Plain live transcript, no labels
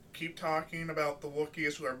keep talking about the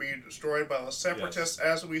Wookiees who are being destroyed by the Separatists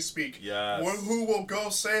as we speak. Yes. Who will go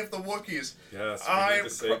save the Wookiees? Yes, we need to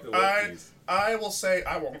save the Wookiees. I will say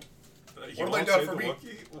I won't. You What have they done for me?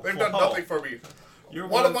 Wookiee? They've done nothing for me.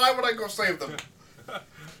 Why would I go save them?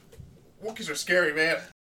 Wookiees are scary, man.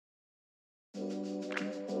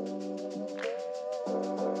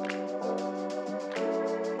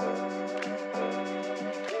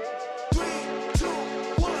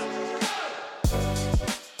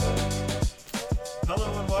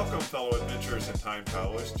 Hello and welcome, fellow adventurers and time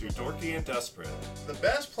travelers, to Dorky and Desperate, The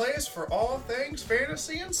best place for all things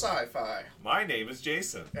fantasy and sci-fi. My name is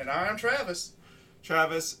Jason. And I'm Travis.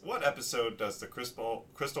 Travis, what episode does the crystal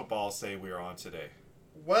ball say we are on today?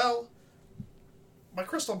 Well, my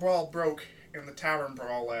crystal ball broke in the tavern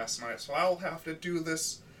brawl last night, so I'll have to do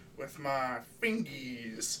this with my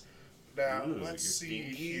fingies. Now, let's see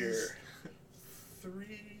here.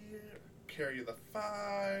 3, carry the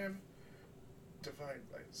 5, divide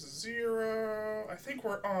by 0. I think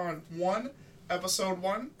we're on 1, episode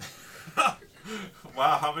 1.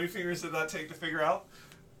 Wow, how many fingers did that take to figure out?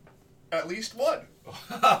 At least 1.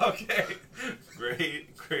 Okay,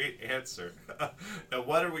 great answer. Now,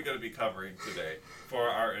 what are we going to be covering today for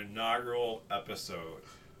our inaugural episode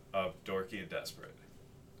of Dorky and Desperate?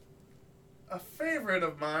 A favorite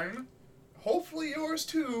of mine, hopefully yours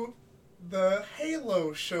too, the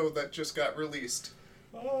Halo show that just got released.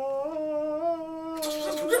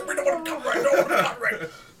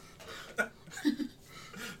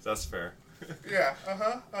 That's fair. Yeah,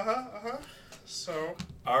 So.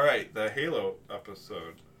 Alright, the Halo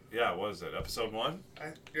episode. Yeah, what is it? Episode 1?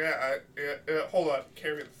 Hold on.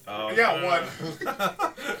 Carry the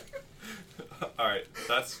 1. Alright,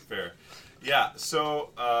 that's fair. Yeah, so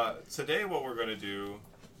today what we're going to do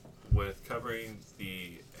with covering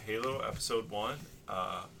the Halo episode 1,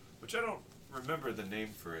 which I don't remember the name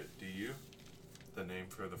for it. Do you? The name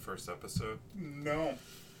for the first episode? No,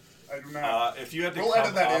 I do not. If you had to we'll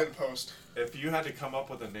edit that in post. If you had to come up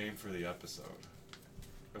with a name for the episode,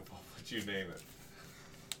 what would you name it?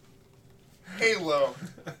 Halo.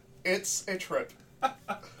 It's a trip.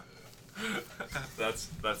 That's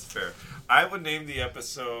fair. I would name the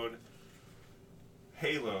episode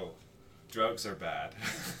Halo. Drugs are bad.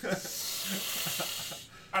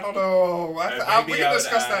 I don't know. We can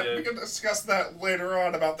discuss that. We can discuss that later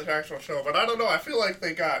on about the actual show. But I don't know. I feel like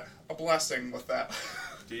they got a blessing with that.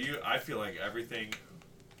 Do you? I feel like everything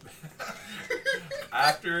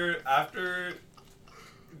after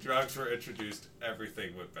drugs were introduced,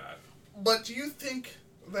 everything went bad. But do you think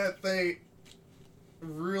that they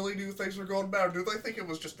really knew things were going bad, or do they think it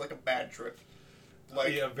was just like a bad trip?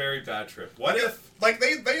 Like a very bad trip. What if? Like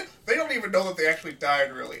they don't even know that they actually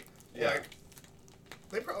died, really. Yeah. Like,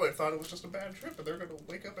 they probably thought it was just a bad trip, and they're going to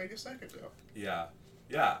wake up any second now.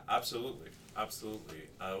 Yeah, absolutely.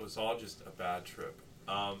 It was all just a bad trip.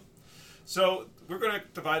 So we're going to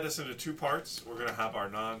divide this into 2 parts. We're going to have our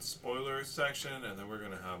non-spoiler section, and then we're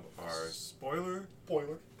going to have our spoiler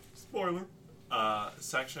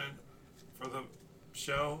section for the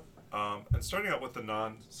show. And starting out with the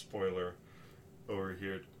non-spoiler over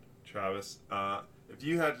here, Travis, if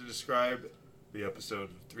you had to describe the episode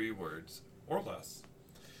in 3 words or less,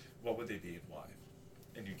 what would they be and why?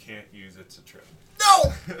 And you can't use It's a Trip.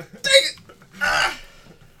 No! Dang it!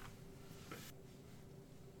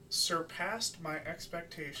 Surpassed my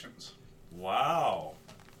expectations. Wow.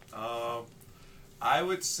 I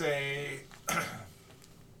would say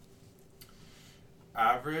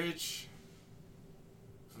average.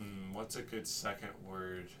 What's a good second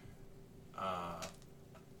word?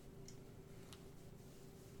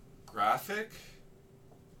 Graphic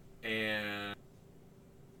and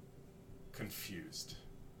confused.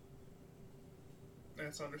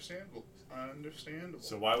 That's understandable.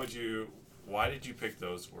 So why did you pick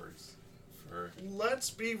those words? Let's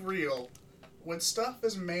be real. When stuff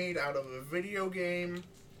is made out of a video game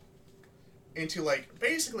into, like,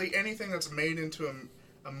 basically anything that's made into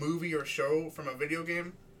a movie or show from a video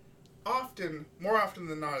game, more often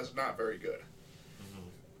than not, is not very good. Mm-hmm.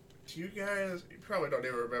 Do you guys, you probably don't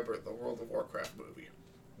even remember the World of Warcraft movie.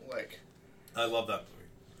 Like, I love that movie.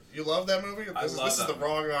 You love that movie? This is the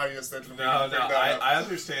wrong audience that No, I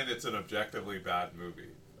understand it's an objectively bad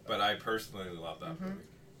movie, but I personally love that movie.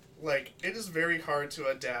 Like, it is very hard to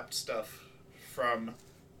adapt stuff from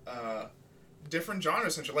different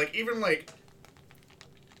genres, essentially. Like, even, like,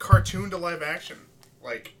 cartoon to live action.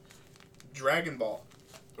 Like, Dragon Ball.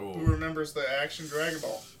 Ooh. Who remembers the action Dragon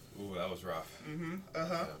Ball? Ooh, that was rough.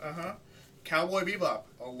 Cowboy Bebop.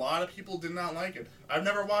 A lot of people did not like it. I've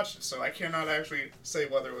never watched it, so I cannot actually say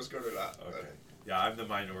whether it was good or not. Okay. Yeah, I'm the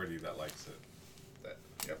minority that likes it.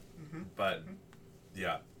 Yep.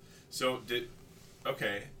 Yeah.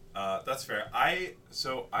 Okay, that's fair. I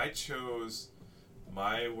chose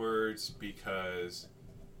my words because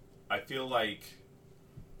I feel like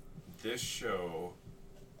this show,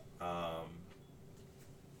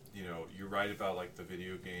 you're right about like the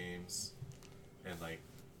video games and like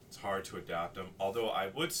it's hard to adapt them. Although I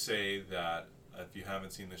would say that if you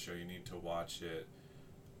haven't seen the show, you need to watch it.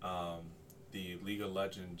 The League of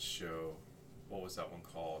Legends show, what was that one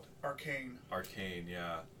called? Arcane. Arcane,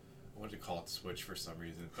 yeah. I wanted to call it Switch for some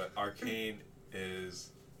reason, but Arcane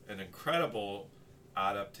is an incredible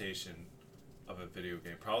adaptation of a video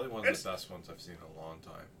game. Probably one of the best ones I've seen in a long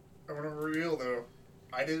time. I want to reveal though,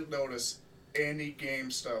 I didn't notice any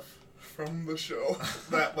game stuff from the show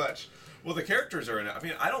that much. Well, the characters are in it. I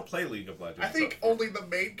mean, I don't play League of Legends. I think only the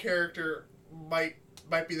main character might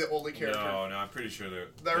be the only character. No, I'm pretty sure there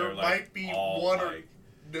they're might be one or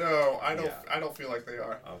no. I don't feel like they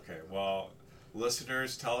are. Okay, well,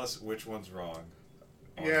 listeners, tell us which one's wrong.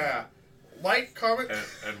 Yeah, like, comment,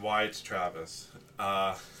 and why it's Travis.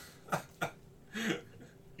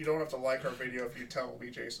 You don't have to like our video if you tell me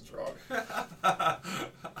Jason's wrong.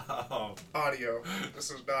 Audio. This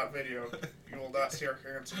is not video. You will not see our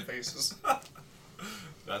handsome faces.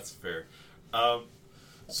 That's fair.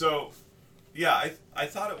 So, yeah, I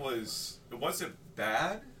thought it wasn't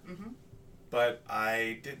bad, but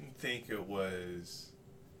I didn't think it was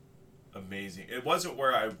amazing. It wasn't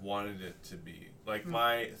where I wanted it to be. Like,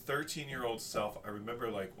 my 13-year-old self, I remember,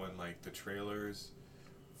 like, when, like, the trailers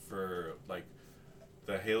for, like,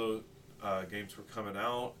 the Halo games were coming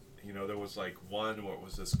out, there was, like, one where it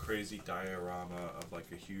was this crazy diorama of,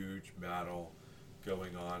 like, a huge battle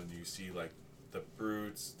going on, and you see, like, the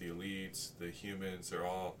brutes, the elites, the humans,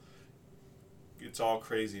 it's all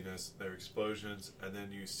craziness. They're explosions, and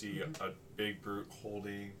then you see a big brute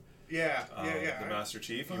holding the Master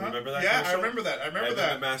Chief. You remember that? Yeah, commercial? I remember that. And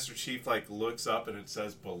then the Master Chief like looks up and it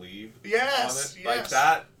says "Believe." Yes, on it. yes. Like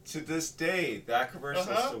that to this day. That commercial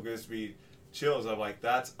still gives me chills. I'm like,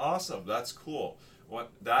 that's awesome. That's cool.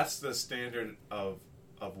 That's the standard of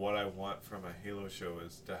what I want from a Halo show,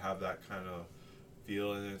 is to have that kind of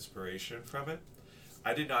feel and inspiration from it.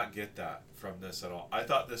 I did not get that from this at all. I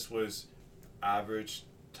thought this was average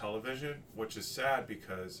television, which is sad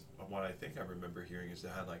because what I think I remember hearing is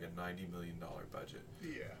it had like a $90 million budget.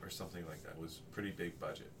 Yeah. Or something like that. It was a pretty big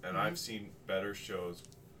budget. And I've seen better shows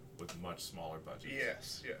with much smaller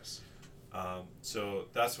budgets. Yes. So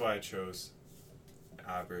that's why I chose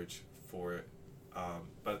average for it.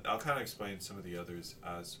 But I'll kind of explain some of the others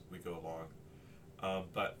as we go along.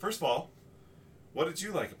 But first of all, what did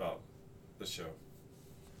you like about the show?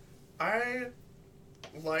 I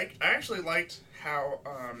actually liked how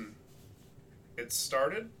it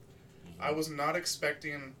started. I was not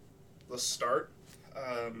expecting the start.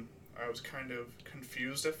 I was kind of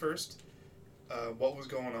confused at first what was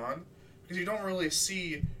going on, because you don't really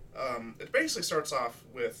see. It basically starts off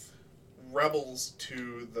with rebels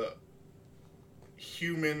to the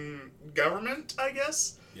human government, I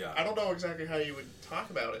guess. Yeah. I don't know exactly how you would talk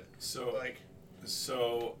about it.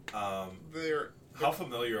 They're how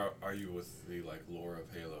familiar are you with the lore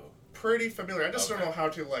of Halo? Pretty familiar. I just don't know how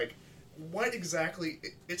to what exactly.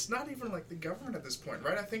 It's not even the government at this point,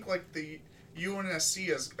 right? I think the UNSC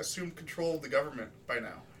has assumed control of the government by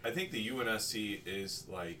now. I think the UNSC is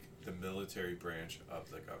the military branch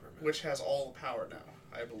of the government, which has all the power now,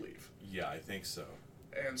 I believe. Yeah, I think so.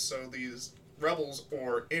 And so these rebels,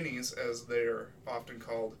 or innies as they're often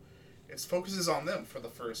called, it focuses on them for the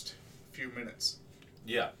first few minutes.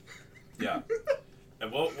 Yeah.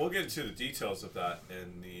 And we'll get into the details of that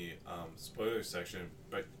in the spoiler section,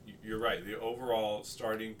 but you're right. The overall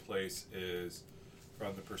starting place is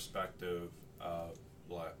from the perspective of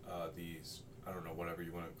these, I don't know, whatever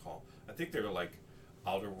you want to call them. I think they're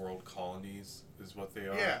outer world colonies is what they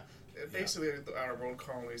are. Yeah. Basically, the outer world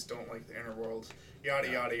colonies don't like the inner world. Yada,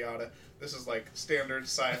 yada, yada. This is standard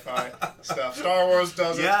sci-fi stuff. Star Wars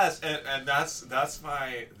does it. Yes, and that's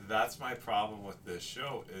my problem with this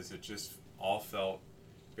show, is it just all felt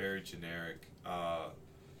very generic.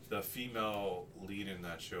 The female lead in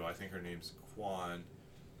that show, I think her name's Quan,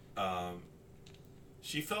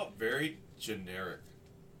 she felt very generic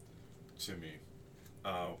to me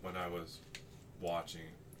when I was watching.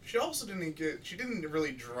 She also didn't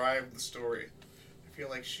really drive the story. I feel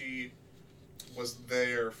like she was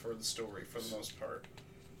there for the story for the most part.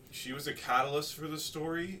 She was a catalyst for the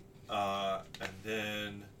story, and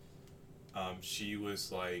then she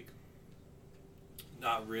was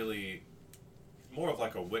not really, more of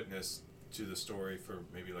a witness to the story for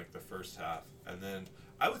maybe the first half, and then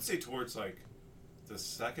I would say towards the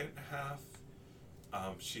second half,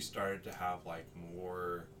 she started to have like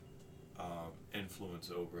more influence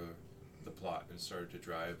over the plot and started to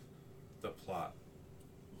drive the plot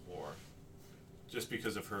more, just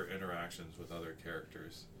because of her interactions with other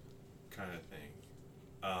characters, kind of thing.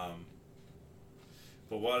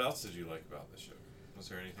 But what else did you like about the show? Was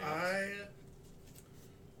there anything else?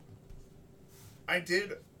 I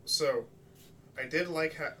did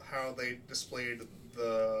like how they displayed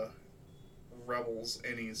the rebels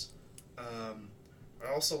innies.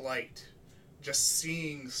 I also liked just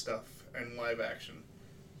seeing stuff in live action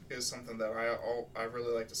is something that I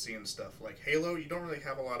really like to see in stuff. Like Halo, you don't really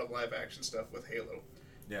have a lot of live action stuff with Halo.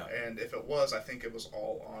 Yeah. And if it was, I think it was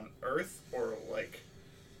all on Earth or like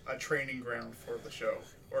a training ground for the show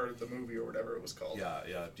or the movie or whatever it was called.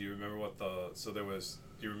 Yeah. Do you remember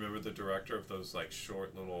do you remember the director of those like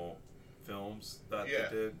short little films that they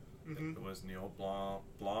did? Mm-hmm. It was Neil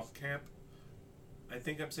Blomkamp. I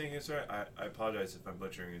think I'm saying his right. I apologize if I'm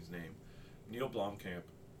butchering his name. Neil Blomkamp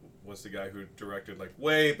was the guy who directed like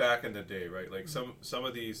way back in the day, right? Like some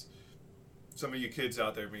of you kids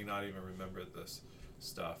out there may not even remember this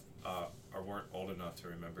stuff, or weren't old enough to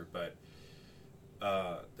remember, but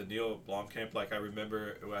the Neil Blomkamp, like I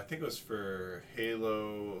remember, I think it was for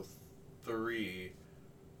Halo 3,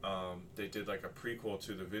 they did like a prequel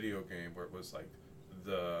to the video game where it was like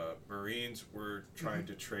the Marines were trying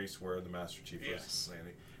to trace where the Master Chief was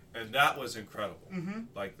landing, and that was incredible.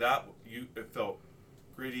 Like that, it felt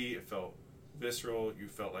gritty, it felt visceral, you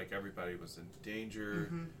felt like everybody was in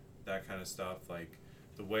danger, that kind of stuff. Like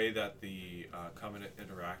the way that the Covenant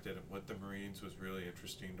interacted with the Marines was really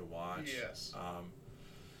interesting to watch. Yes.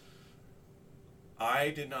 I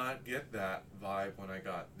did not get that vibe when I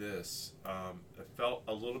got this. It felt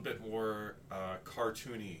a little bit more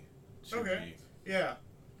cartoony to me. Yeah.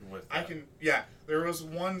 With that. There was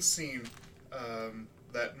one scene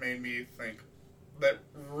that made me think, that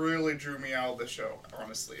really drew me out of the show,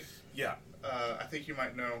 honestly. Yeah. I think you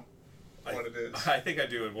might know what it is. I think I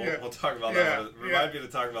do, and we'll talk about that. Remind me to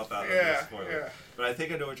talk about that. Yeah. But I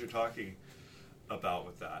think I know what you're talking about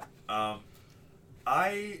with that.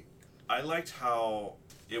 I liked how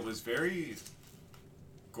it was very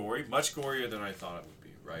gory, much gorier than I thought it would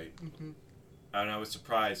be, right? And I was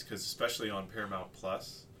surprised because, especially on Paramount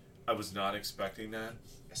Plus, I was not expecting that.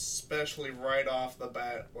 Especially right off the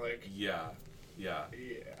bat, like. Yeah.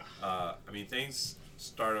 I mean, things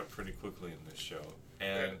start up pretty quickly in this show,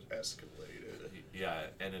 and it escalated. Yeah,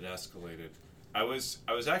 and it escalated. I was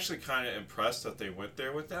actually kind of impressed that they went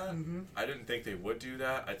there with that. I didn't think they would do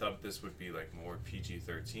that. I thought this would be like more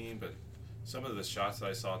PG-13, but some of the shots that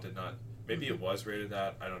I saw did not. Maybe it was rated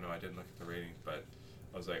that. I don't know. I didn't look at the rating, but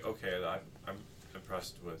I was like, okay, I'm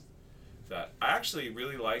impressed with that. I actually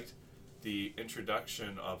really liked the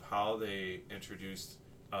introduction of how they introduced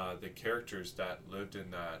the characters that lived in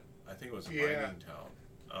that. I think it was a mining town.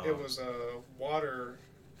 It was a water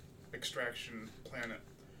extraction planet.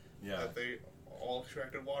 Yeah. That they all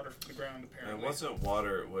extracted water from the ground, apparently. And it wasn't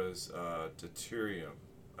water, it was deuterium,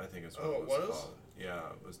 I think is what it was called. Yeah,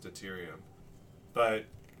 it was deuterium. But,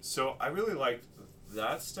 so I really liked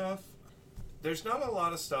that stuff. There's not a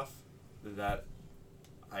lot of stuff that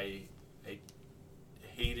I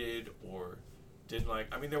hated or didn't like.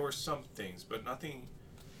 I mean, there were some things, but nothing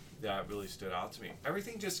that really stood out to me.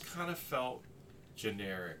 Everything just kind of felt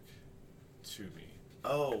generic to me.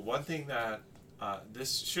 Oh, one thing that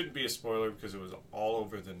this shouldn't be a spoiler because it was all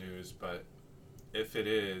over the news, but if it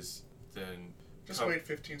is, then just wait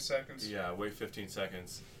 15 seconds. Yeah, wait 15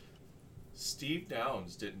 seconds. Steve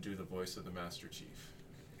Downes didn't do the voice of the Master Chief.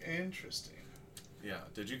 Interesting. Yeah,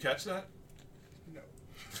 did you catch that? No.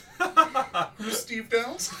 Who's Steve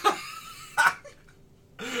Downes?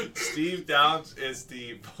 Steve Downes is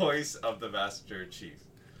the voice of the Master Chief.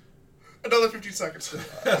 Another 15 seconds.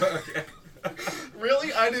 Okay.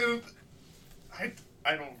 Really? I don't.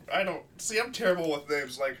 See, I'm terrible with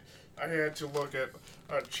names. Like, I had to look at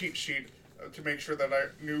a cheat sheet to make sure that I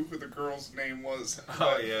knew who the girl's name was.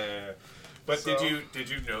 Oh, yeah. But so, did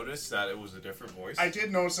you notice that it was a different voice? I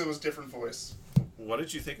did notice it was a different voice. What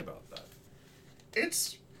did you think about that?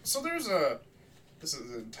 This is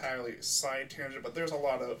an entirely side tangent, but there's a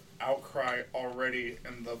lot of outcry already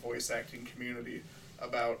in the voice acting community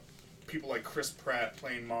about people like Chris Pratt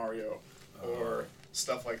playing Mario or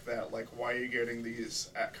stuff like that. Like, why are you getting these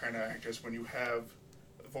kind of actors when you have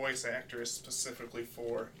voice actors specifically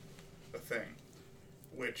for the thing?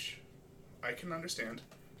 Which I can understand.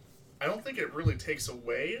 I don't think it really takes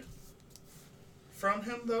away from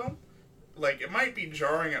him, though. Like, it might be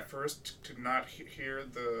jarring at first to not hear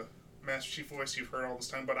the Master Chief voice you've heard all this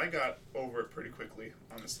time, but I got over it pretty quickly,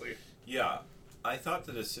 honestly. Yeah. I thought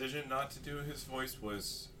the decision not to do his voice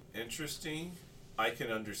was interesting. I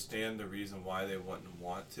can understand the reason why they wouldn't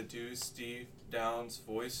want to do Steve Downes'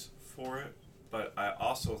 voice for it, but I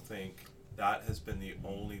also think that has been the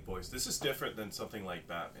only voice. This is different than something like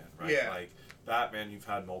Batman, right? Yeah. Like Batman, you've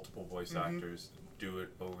had multiple voice actors do it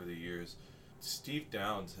over the years. Steve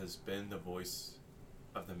Downes has been the voice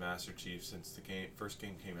of the Master Chief since the first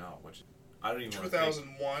game came out, which I don't even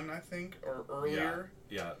 2001, I think, or earlier.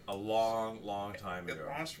 Yeah, a long time ago. It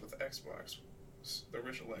launched with Xbox, the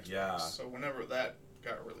original Xbox. Yeah. So whenever that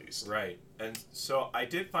got released. Right. And so I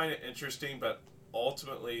did find it interesting, but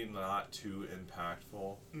ultimately not too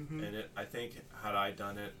impactful. And I think had I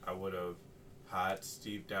done it, I would have had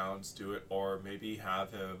Steve Downes do it, or maybe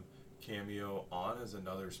have him cameo on as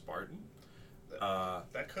another Spartan.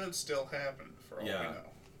 That could still happen, for all we know.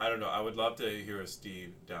 I don't know. I would love to hear a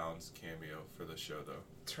Steve Downes cameo for the show, though.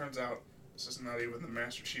 Turns out this is not even the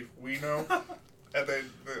Master Chief we know. And then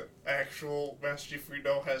the actual Master Chief we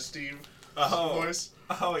know has Steve's voice.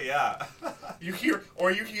 Oh, yeah. you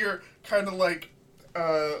hear kind of like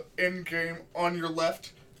in game on your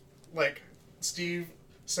left, like Steve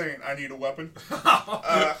saying, "I need a weapon."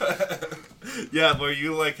 Yeah, where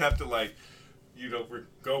you like have to like,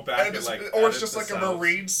 go back and like, or it's just like a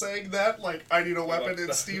Marine saying that, like, "I need a weapon"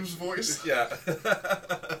 in Steve's voice. Yeah,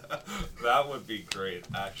 that would be great.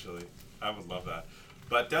 Actually, I would love that.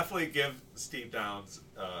 But definitely give Steve Downes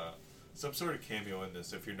some sort of cameo in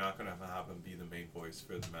this if you're not going to have him be the main voice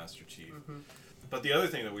for the Master Chief. But the other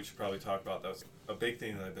thing that we should probably talk about, that's a big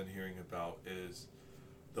thing that I've been hearing about, is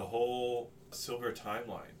the whole Silver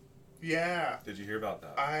timeline. Yeah. Did you hear about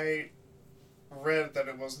that? I read that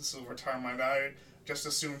it was the Silver timeline. I just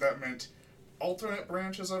assumed that meant alternate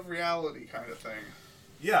branches of reality kind of thing.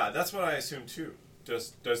 Yeah, that's what I assumed too.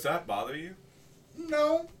 Does that bother you?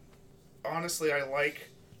 No. Honestly, I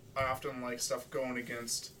often like stuff going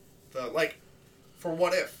against the, like, for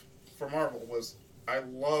What If, for Marvel, I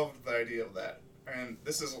loved the idea of that. And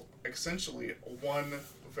this is essentially one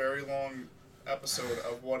very long episode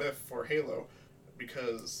of What If for Halo,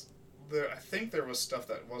 because I think there was stuff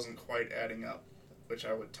that wasn't quite adding up, which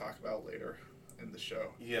I would talk about later in the show.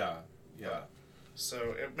 Yeah.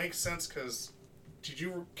 So it makes sense, because did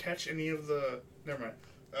you catch any of the... Never mind.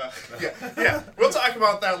 Yeah. We'll talk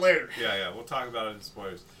about that later. Yeah. We'll talk about it in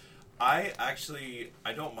spoilers. I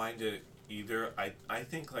don't mind it either. I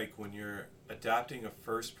think, like, when you're adapting a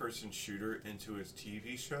first-person shooter into a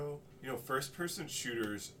TV show, first-person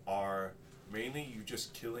shooters are mainly you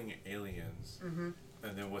just killing aliens,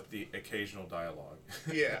 and then with the occasional dialogue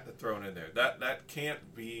thrown in there. That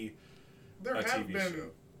can't be there a have TV been show.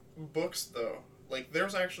 Books, though. Like,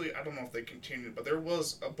 there's actually, I don't know if they continued, but there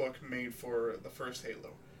was a book made for the first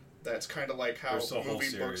Halo. That's kind of like how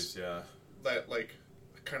movie books... That, like,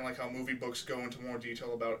 kind of like how movie books go into more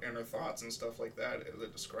detail about inner thoughts and stuff like that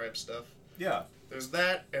describe stuff. Yeah. There's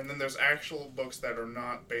that, and then there's actual books that are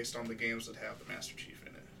not based on the games that have the Master Chief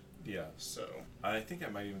in it. Yeah. So... I think I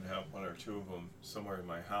might even have one or two of them somewhere in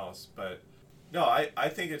my house, but... No, I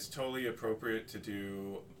think it's totally appropriate to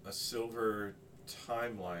do a Silver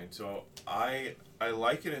timeline. So I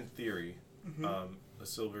like it in theory, a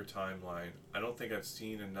Silver timeline. I don't think I've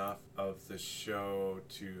seen enough of the show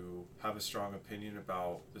to have a strong opinion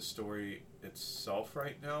about the story itself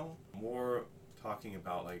right now. More talking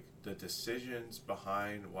about like the decisions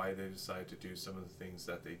behind why they decided to do some of the things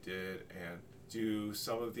that they did, and do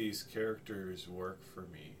some of these characters work for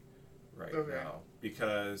me right now?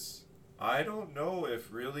 Because I don't know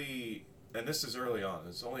if really, and this is early on,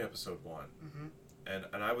 it's only episode 1, and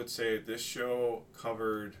I would say this show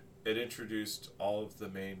it introduced all of the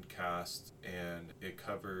main cast, and it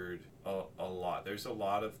covered a lot. There's a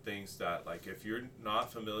lot of things that, like, if you're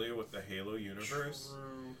not familiar with the Halo universe,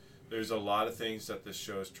 there's a lot of things that this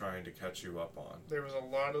show is trying to catch you up on. There was a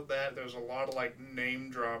lot of that. There's a lot of, like,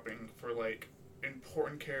 name dropping for, like,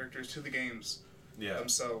 important characters to the games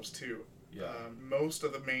themselves, too. Yeah. Most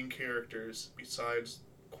of the main characters, besides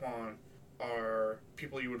Quan, are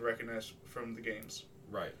people you would recognize from the games.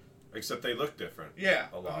 Right. Except they look different. Yeah.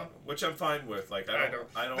 A lot. Which I'm fine with. Like, I don't.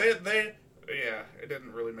 It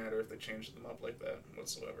didn't really matter if they changed them up like that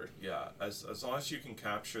whatsoever. Yeah. As long as you can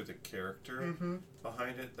capture the character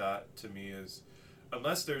behind it, that to me is,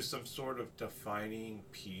 unless there's some sort of defining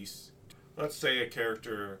piece. Let's say a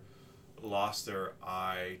character lost their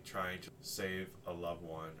eye trying to save a loved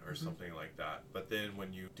one or something like that. But then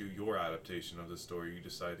when you do your adaptation of the story, you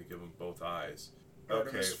decide to give them both eyes.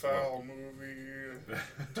 Artemis Fowl movie,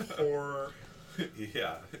 horror.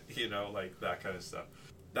 Yeah, like that kind of stuff.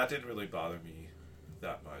 That didn't really bother me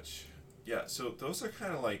that much. Yeah, so those are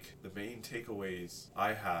kind of like the main takeaways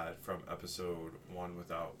I had from episode 1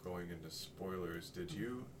 without going into spoilers. Did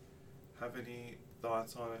you have any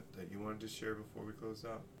thoughts on it that you wanted to share before we close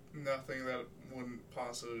out? Nothing that wouldn't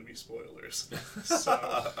possibly be spoilers.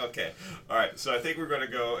 So. Okay. All right. So I think we're going to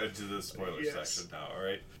go into the spoiler section now. All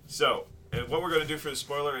right. So and what we're going to do for the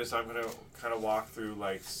spoiler is I'm going to kind of walk through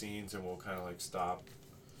like scenes, and we'll kind of like stop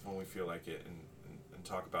when we feel like it and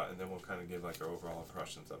talk about it, and then we'll kind of give like our overall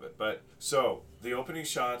impressions of it. But so the opening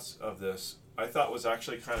shots of this I thought was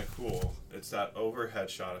actually kind of cool. It's that overhead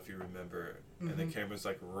shot, if you remember, and the camera's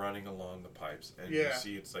like running along the pipes, and you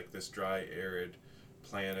see it's like this dry, arid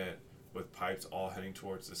planet with pipes all heading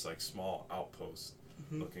towards this like small outpost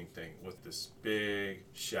looking thing with this big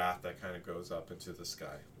shaft that kind of goes up into the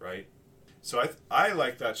sky, right? So I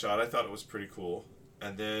like that shot. I thought it was pretty cool.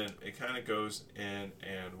 And then it kind of goes in,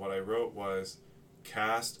 and what I wrote was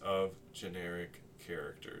cast of generic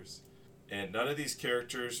characters. And none of these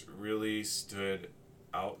characters really stood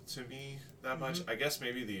out to me that much. I guess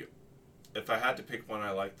maybe if I had to pick one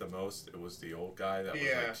I liked the most, it was the old guy that was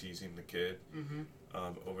like teasing the kid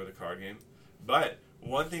over the card game. But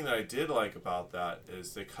one thing that I did like about that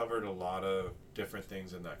is they covered a lot of different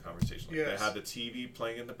things in that conversation. Like they had the TV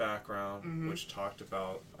playing in the background, which talked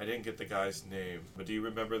about, I didn't get the guy's name, but do you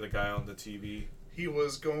remember the guy on the TV? He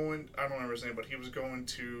was going, I don't remember his name, but he was going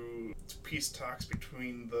to peace talks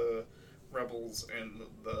between the rebels and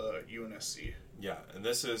the UNSC. Yeah, and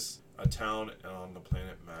this is a town on the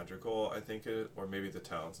planet Madrigal, I think or maybe the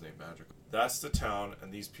town's named Madrigal. That's the town,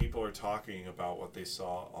 and these people are talking about what they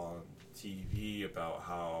saw on TV about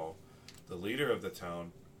how the leader of the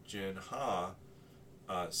town, Jin Ha,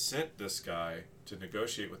 sent this guy to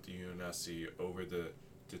negotiate with the UNSC over the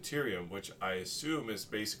deuterium, which I assume is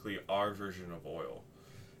basically our version of oil.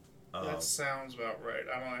 That sounds about right.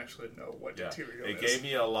 I don't actually know what deuterium is. It gave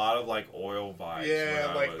me a lot of like oil vibes.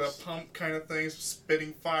 Yeah, like the pump kind of things,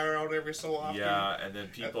 spitting fire out every so often. Yeah, and then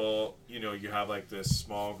people, you have like this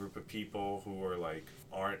small group of people who are like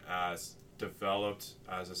aren't as developed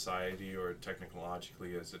as a society or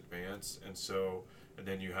technologically as advanced, and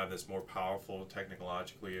then you have this more powerful,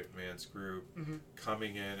 technologically advanced group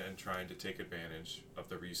coming in and trying to take advantage of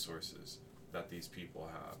the resources that these people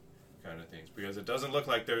have, kind of things. Because it doesn't look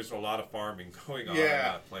like there's a lot of farming going on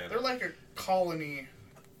that planet. They're like a colony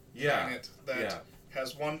planet that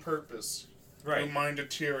has one purpose. Right. To mine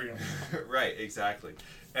deuterium. Right, exactly.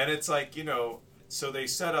 And it's like, so they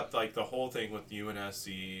set up like the whole thing with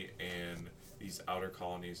UNSC and these outer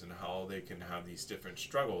colonies and how they can have these different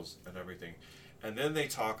struggles and everything. And then they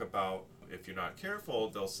talk about, if you're not careful,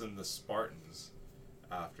 they'll send the Spartans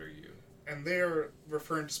after you. And they're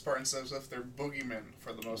referring to Spartans as if they're boogeymen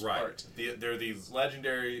for the most part. They're these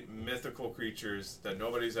legendary, mythical creatures that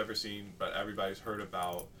nobody's ever seen, but everybody's heard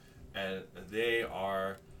about. And they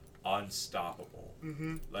are unstoppable.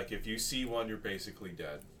 Like, if you see one, you're basically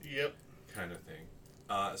dead. Yep. Kind of thing.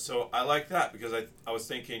 So I like that because I was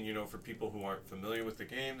thinking, for people who aren't familiar with the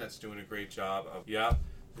game, that's doing a great job of,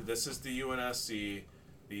 this is the UNSC,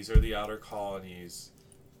 these are the outer colonies,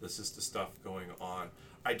 this is the stuff going on.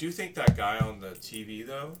 I do think that guy on the TV,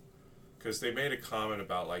 though, because they made a comment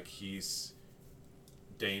about, like, he's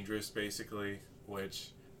dangerous, basically,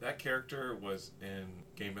 which that character was in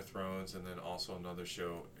Game of Thrones and then also another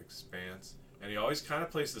show, Expanse. And he always kind of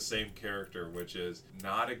plays the same character, which is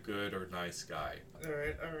not a good or nice guy. All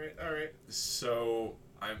right. So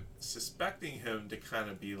I'm suspecting him to kind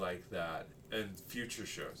of be like that in future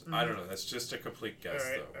shows. I don't know. That's just a complete guess,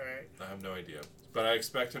 though. All right. I have no idea. But I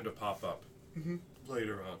expect him to pop up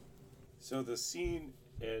later on. So the scene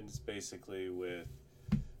ends basically with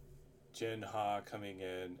Jin Ha coming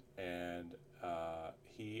in, and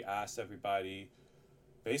he asks everybody,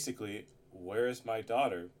 basically, where is my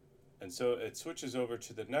daughter? And so it switches over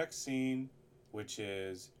to the next scene, which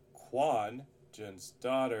is Quan, Jin's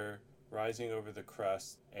daughter, rising over the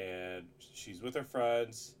crest, and she's with her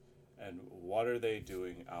friends. And what are they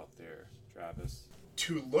doing out there, Travis?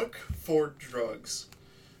 To look for drugs.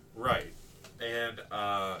 Right. And,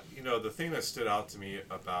 the thing that stood out to me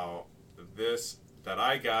about this that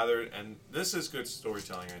I gathered, and this is good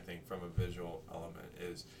storytelling, I think, from a visual element,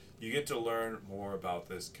 is you get to learn more about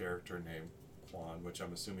this character named Quan, which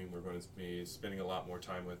I'm assuming we're going to be spending a lot more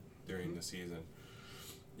time with during the season.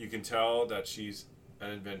 You can tell that she's an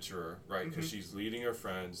adventurer, right? Because she's leading her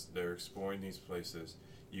friends. They're exploring these places.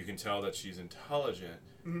 You can tell that she's intelligent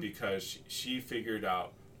because she figured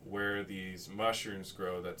out where these mushrooms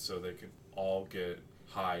grow so they can all get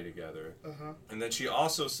high together. Uh-huh. And then she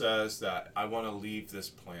also says that I want to leave this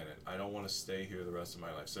planet. I don't want to stay here the rest of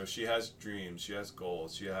my life. So she has dreams. She has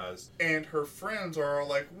goals. She has... And her friends are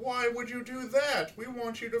like, why would you do that? We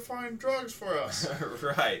want you to find drugs for us.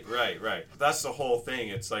 Right. That's the whole thing.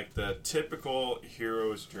 It's like the typical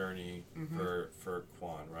hero's journey for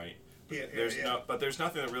Quan, right? But there's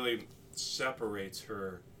nothing that really separates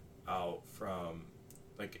her out from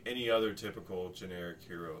like any other typical generic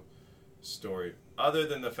hero story, other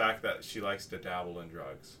than the fact that she likes to dabble in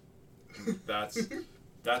drugs.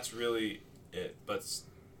 That's really it. But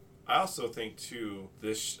I also think too,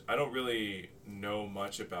 I don't really know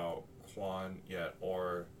much about Quan yet,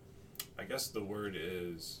 or I guess the word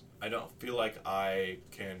is I don't feel like I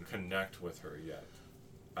can connect with her yet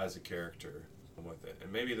as a character with it,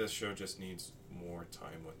 and maybe this show just needs more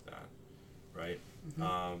time with that, right?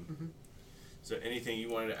 So anything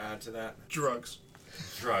you wanted to add to that? Drugs.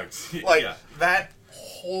 Like that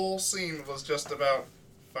whole scene was just about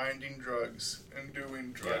finding drugs and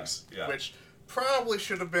doing drugs, which probably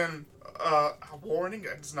should have been a warning.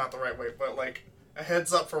 It's not the right way, but like a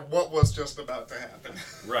heads up for what was just about to happen.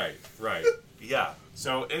 Right. Yeah.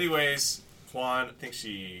 So anyways, Quan, I think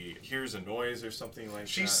she hears a noise or something like that.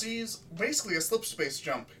 She sees basically a slip space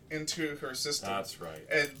jump into her system. That's right.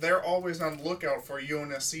 And they're always on the lookout for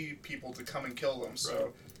UNSC people to come and kill them.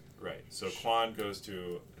 So. Right. So Quan goes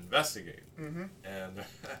to investigate, and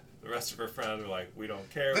the rest of her friends are like, "We don't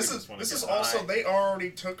care. This is also they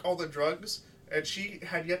already took all the drugs, and she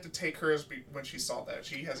had yet to take hers when she saw that.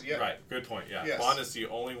 She has yet. Right. Good point. Yeah. Yes. Quan is the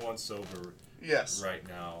only one sober. Yes. Right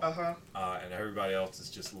now. And everybody else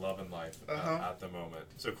is just loving life at the moment.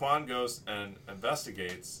 So Quan goes and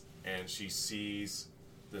investigates, and she sees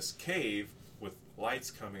this cave with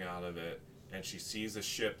lights coming out of it. And she sees a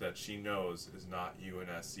ship that she knows is not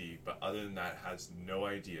UNSC, but other than that has no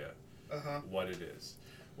idea what it is.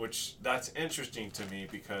 Which, that's interesting to me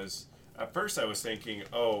because at first I was thinking,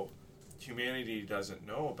 oh, humanity doesn't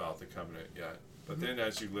know about the Covenant yet. But then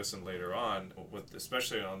as you listen later on,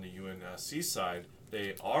 especially on the UNSC side,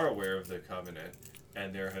 they are aware of the Covenant,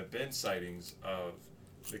 and there have been sightings of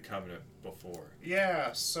the Covenant before.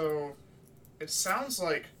 Yeah, so it sounds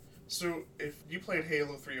like... So, if you played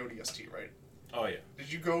Halo 3 ODST, right? Oh, yeah. Did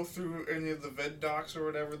you go through any of the vid docs or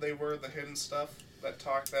whatever they were, the hidden stuff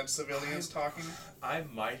that civilians talking? I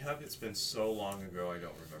might have. It's been so long ago, I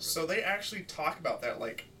don't remember. So they actually talk about that,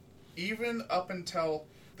 like, even up until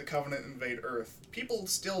the Covenant invade Earth, people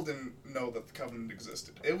still didn't know that the Covenant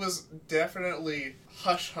existed. It was definitely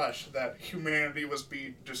hush-hush that humanity was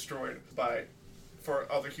being destroyed for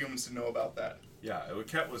other humans to know about that. Yeah,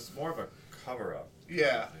 it was more of a cover-up.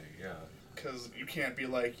 Yeah. Because you can't be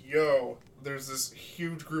like, yo, there's this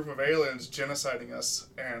huge group of aliens genociding us,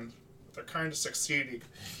 and they're kind of succeeding.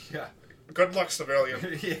 Yeah. Good luck,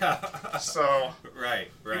 civilian. Yeah. So... Right.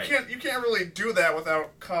 You can't really do that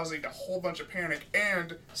without causing a whole bunch of panic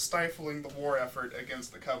and stifling the war effort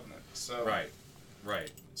against the Covenant. So...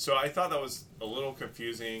 Right. So I thought that was a little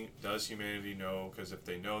confusing. Does humanity know? Because if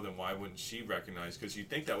they know, then why wouldn't she recognize? Because you'd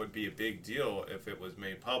think that would be a big deal if it was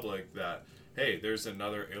made public that, hey, there's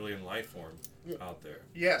another alien life form out there.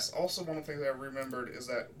 Yes. Also, one of the things I remembered is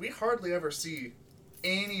that we hardly ever see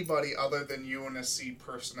anybody other than UNSC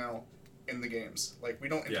personnel in the games. Like, we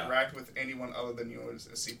don't interact with anyone other than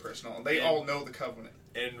UNSC personnel. And they all know the Covenant.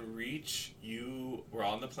 In Reach, you were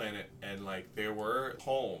on the planet, and, like, there were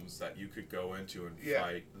homes that you could go into and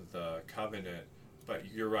fight the Covenant. But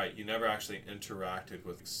you're right, you never actually interacted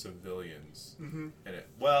with civilians in it.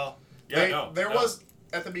 Well, there was...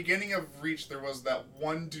 At the beginning of Reach, there was that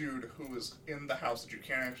one dude who was in the house that you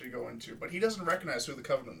can't actually go into, but he doesn't recognize who the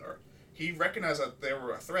Covenant are. He recognized that they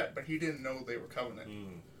were a threat, but he didn't know they were Covenant.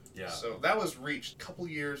 Yeah. So that was Reach a couple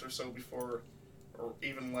years or so before, or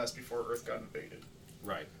even less before Earth got invaded.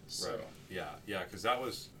 Right. So. Right. Yeah, because that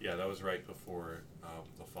was right before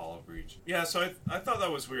the fall of Reach. Yeah, so I thought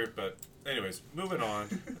that was weird, but anyways, moving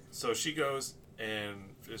on. So she goes and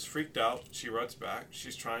is freaked out. She runs back.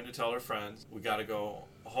 She's trying to tell her friends, we got to go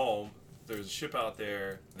home. There's a ship out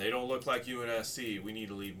there. They don't look like UNSC. We need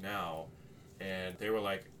to leave now. And they were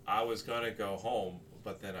like, I was going to go home,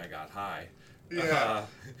 but then I got high. Yeah.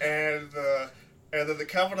 And then the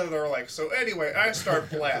Covenant are like, so anyway, I start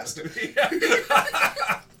blasting.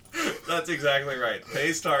 That's exactly right.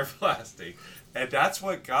 They start blasting. And that's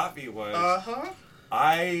what got me was...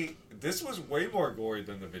 This was way more gory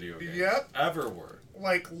than the video games ever were.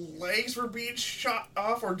 Like, legs were being shot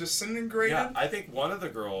off or disintegrated. Yeah, I think one of the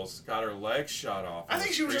girls got her legs shot off. I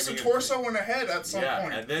think she was just a torso and a head at some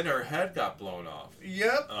point. Yeah, and then her head got blown off.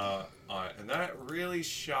 Yep. And that really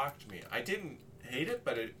shocked me. I didn't hate it,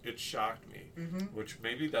 but it shocked me. Mm-hmm. Which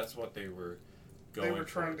maybe that's what they were going for. They were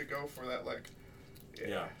trying to go for that, like...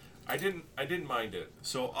 Yeah. I didn't mind it.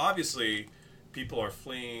 So obviously, people are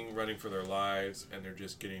fleeing, running for their lives, and they're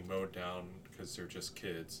just getting mowed down because they're just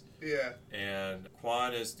kids. Yeah. And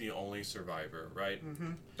Quan is the only survivor, right?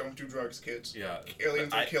 Mm-hmm. Don't do drugs, kids. Yeah.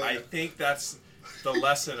 Aliens will kill you. I think that's the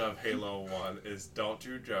lesson of Halo 1 is don't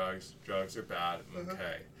do drugs. Drugs are bad.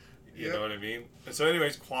 Okay. You know what I mean? And so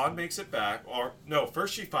anyways, Quan makes it back. Or, no,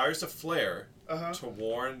 first she fires a flare to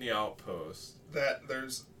warn the outpost. That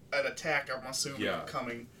there's an attack, I'm assuming,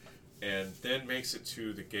 coming. And then makes it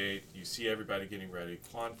to the gate. You see everybody getting ready.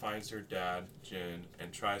 Quan finds her dad, Jin,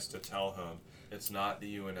 and tries to tell him it's not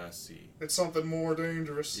the UNSC. It's something more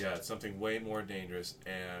dangerous. Yeah, it's something way more dangerous.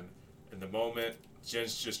 And in the moment,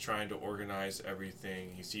 Jin's just trying to organize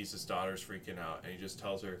everything. He sees his daughter's freaking out, and he just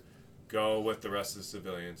tells her, go with the rest of the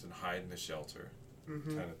civilians and hide in the shelter,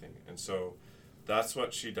 kind of thing. And so that's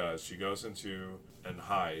what she does. She goes into and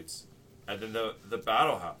hides. And then the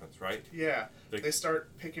battle happens, right? Yeah. They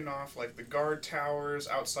start picking off, like, the guard towers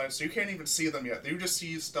outside, so you can't even see them yet. You just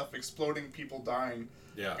see stuff exploding, people dying,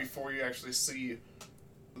 before you actually see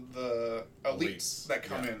the elites that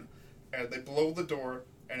come in. And they blow the door,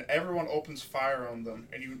 and everyone opens fire on them,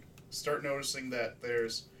 and you start noticing that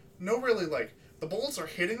there's no really, like, the bullets are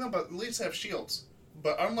hitting them, but elites have shields.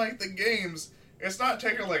 But unlike the games, it's not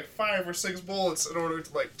taking, like, 5 or 6 bullets in order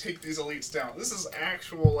to, like, take these elites down. This is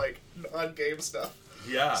actual, like, non-game stuff.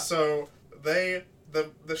 Yeah. So, the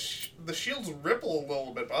shields ripple a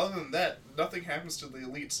little bit, but other than that, nothing happens to the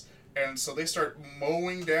elites. And so they start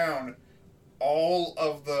mowing down all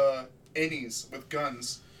of the innies with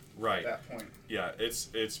guns at that point. Yeah,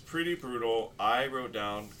 it's pretty brutal. I wrote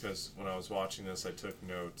down, because when I was watching this, I took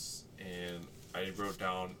notes, and I wrote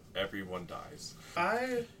down everyone dies.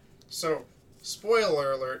 So,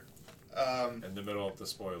 spoiler alert. In the middle of the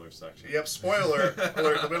spoiler section. Yep, spoiler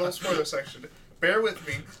alert, the middle of the spoiler section. Bear with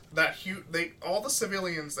me. All the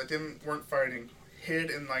civilians that weren't fighting hid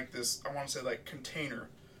in, like, this, I want to say, like, container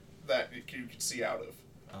that you could see out of.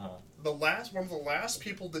 One of the last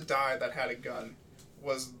people to die that had a gun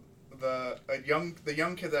was the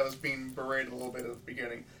young kid that was being berated a little bit at the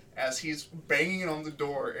beginning, as he's banging on the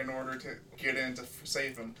door in order to get in to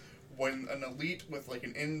save him, when an elite with, like,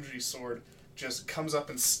 an energy sword just comes up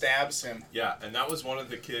and stabs him. Yeah, and that was one of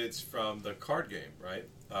the kids from the card game, right?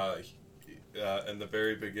 In the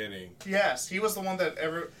very beginning. Yes, he was the one that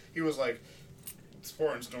he was like,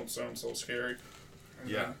 Spartans don't sound so scary.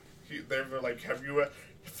 And they were like, have you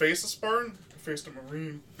faced a Spartan? I faced a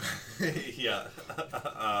Marine. Yeah.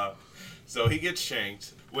 So he gets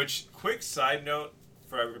shanked, which, quick side note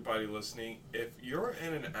for everybody listening, if you're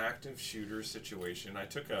in an active shooter situation, I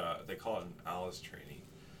took they call it an Alice training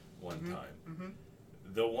one time.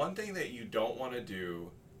 The one thing that you don't want to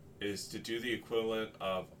do is to do the equivalent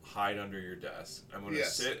of hide under your desk. I'm going to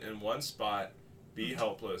sit in one spot, be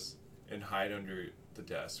helpless, and hide under the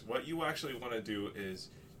desk. What you actually want to do is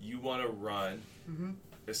you want to run,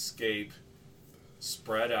 escape,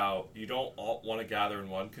 spread out. You don't all want to gather in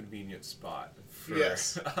one convenient spot for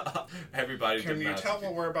everybody to Can you tell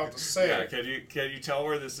what we're about to say? Yeah, can you tell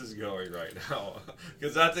where this is going right now?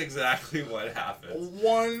 Because that's exactly what happens.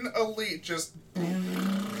 One elite just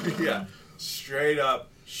straight up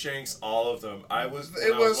shanks all of them. I was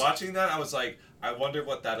watching that, I was like, I wonder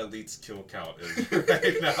what that elite's kill count is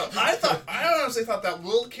right now. I honestly thought that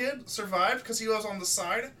little kid survived because he was on the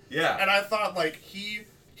side. Yeah. And I thought, like, he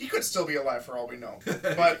could still be alive for all we know.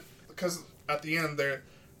 But because at the end there,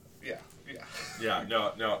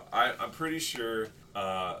 I'm pretty sure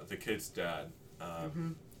the kid's dead.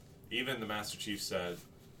 Even the Master Chief said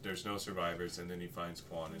there's no survivors, and then he finds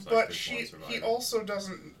Quan. But he also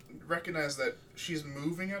doesn't recognize that she's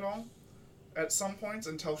moving at all at some points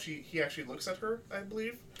until he actually looks at her, I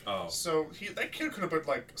believe. Oh. So that kid could have been,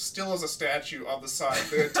 like, still as a statue on the side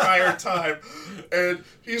the entire time. And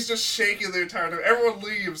he's just shaking the entire time. Everyone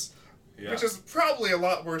leaves, which is probably a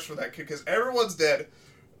lot worse for that kid because everyone's dead.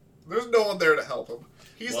 There's no one there to help him.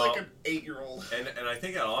 He's like an 8-year-old. And I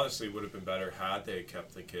think it honestly would have been better had they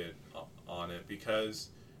kept the kid on it, because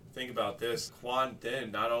think about this. Quan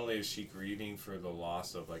Din, not only is she grieving for the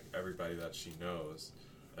loss of, like, everybody that she knows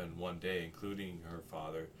in one day, including her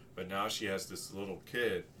father, but now she has this little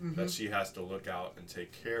kid that she has to look out and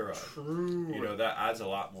take care of. True. You know, that adds a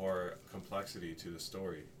lot more complexity to the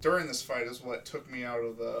story. During this fight is what took me out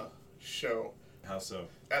of the show. How so?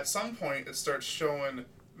 At some point, it starts showing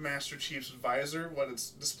Master Chief's visor, what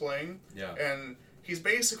it's displaying. Yeah. And he's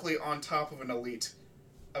basically on top of an elite,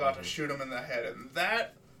 about to shoot him in the head. And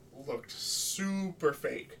that looked super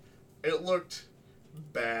fake. It looked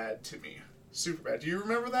bad to me. super bad. Do you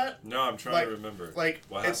remember that? No, I'm trying to remember. Like,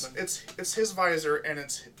 what happened? It's his visor, and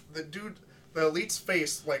it's the dude, the elite's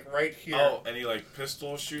face, like, right here. Oh, and he, like,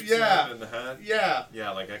 pistol shoots him in the head? Yeah.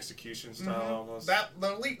 Yeah, like execution style almost. The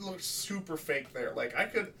elite looks super fake there. Like, I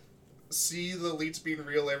could see the elites being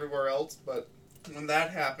real everywhere else, but when that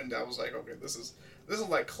happened, I was like, okay, this is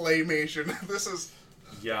like claymation. This is...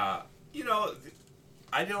 Yeah. You know,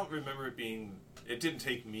 I don't remember it being... It didn't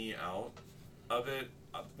take me out of it.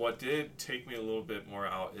 What did take me a little bit more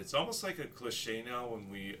out, it's almost like a cliche now when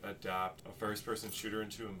we adapt a first-person shooter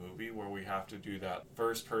into a movie where we have to do that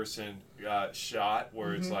first-person shot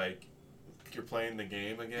where it's like you're playing the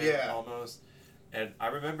game again almost. And I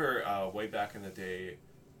remember way back in the day,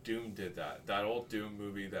 Doom did that. That old Doom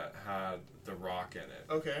movie that had The Rock in it.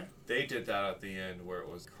 Okay. They did that at the end where it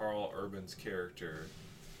was Carl Urban's character.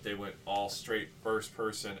 They went all straight first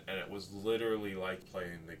person, and it was literally like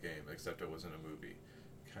playing the game, except it wasn't a movie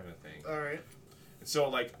kind of thing. All right. And so,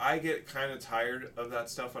 like, I get kind of tired of that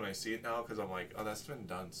stuff when I see it now, because I'm like, oh, that's been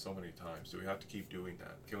done so many times. Do we have to keep doing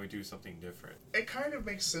that? Can we do something different? It kind of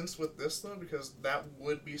makes sense with this, though, because that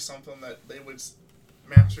would be something that they would...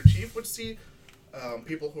 Master Chief would see.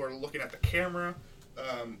 People who are looking at the camera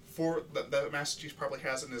for that Master Chief probably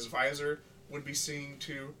has in his visor would be seeing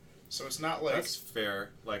too. So it's not like... That's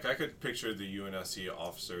fair. Like, I could picture the UNSC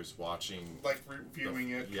officers watching... Like,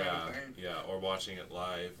 reviewing it kind of thing. Yeah, or watching it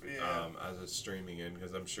live as it's streaming in,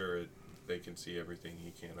 because I'm sure they can see everything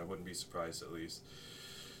he can. I wouldn't be surprised, at least.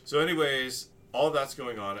 So anyways, all that's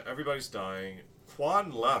going on. Everybody's dying.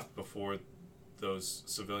 Quan left before those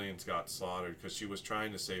civilians got slaughtered because she was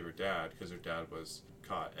trying to save her dad because her dad was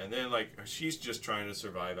caught. And then, like, she's just trying to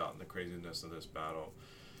survive out in the craziness of this battle.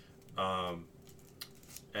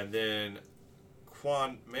 And then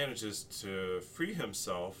Quan manages to free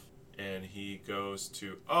himself, and he goes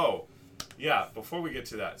to... Oh, yeah, before we get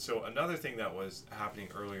to that. So another thing that was happening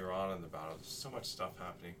earlier on in the battle, there's so much stuff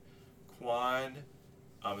happening. Quan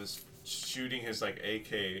is shooting his, like,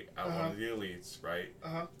 AK at one of the elites, right?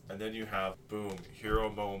 And then you have, boom, hero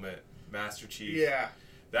moment, Master Chief. Yeah.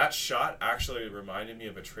 That shot actually reminded me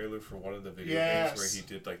of a trailer for one of the video games where he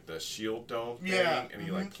did, like, the shield dome thing, and he,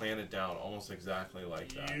 like, planted down almost exactly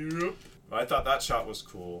like that. Yep. I thought that shot was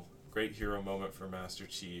cool. Great hero moment for Master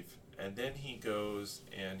Chief. And then he goes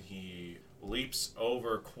and he leaps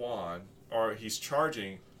over Quan, or he's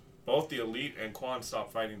charging. Both the elite and Quan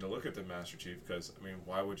stop fighting to look at the Master Chief because, I mean,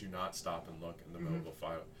 why would you not stop and look in the middle of a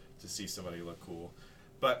fight to see somebody look cool?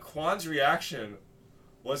 But Quan's reaction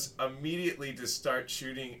was immediately to start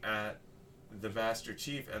shooting at the Master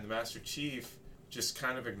Chief, and the Master Chief just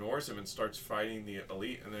kind of ignores him and starts fighting the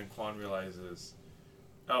elite, and then Quan realizes,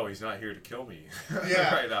 oh, he's not here to kill me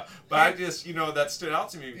right now. But I just, you know, that stood out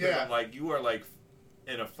to me because I'm like, you are, like,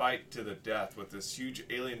 in a fight to the death with this huge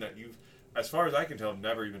alien that you've, as far as I can tell,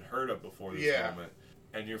 never even heard of before this moment.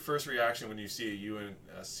 And your first reaction when you see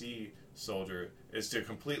a UNSC soldier is to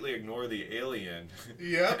completely ignore the alien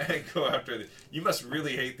and go after the... You must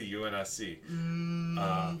really hate the UNSC.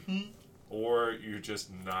 Or you're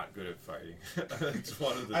just not good at fighting. It's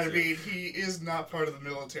one of the two. I mean, he is not part of the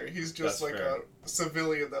military. He's just like a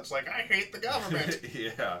civilian that's like, I hate the government.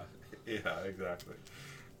 Yeah, exactly.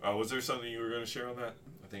 Was there something you were going to share on that?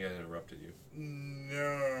 I think I interrupted you.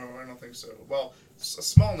 No, I don't think so. Well, a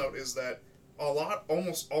small note is that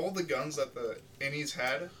almost all the guns that the Innies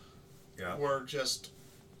had were just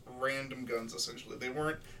random guns, essentially.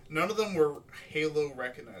 None of them were Halo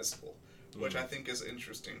recognizable, which I think is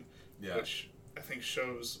interesting. Yeah. Which I think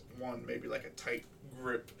shows, maybe like a tight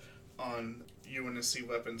grip on UNSC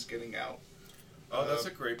weapons getting out. Oh, that's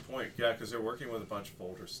a great point. Yeah, because they're working with a bunch of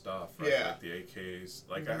older stuff, right? Like the AKs.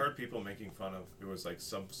 Like, I heard people making fun of, it was like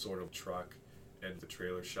some sort of truck and the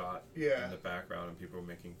trailer shot in the background, and people were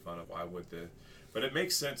making fun of why would the... But it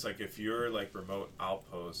makes sense, like, if you're, like, remote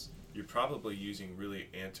outposts, you're probably using really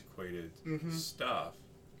antiquated stuff.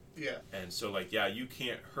 Yeah. And so, like, you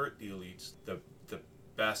can't hurt the elites. The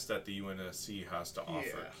best that the UNSC has to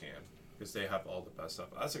offer can. Because they have all the best stuff.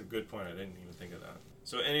 That's a good point. I didn't even think of that.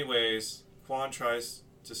 So anyways, Quan tries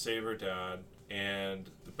to save her dad, and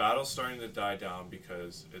the battle's starting to die down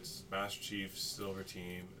because it's Master Chief, Silver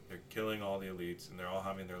Team. They're killing all the elites, and they're all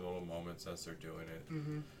having their little moments as they're doing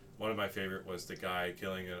it. One of my favorite was the guy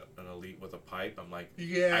killing an elite with a pipe. I'm like,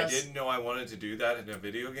 I didn't know I wanted to do that in a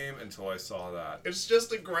video game until I saw that. It's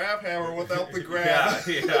just a grab hammer without the grab.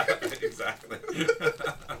 yeah, exactly.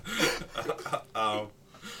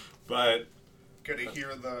 But gonna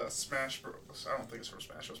hear the Smash Bros. I don't think it's from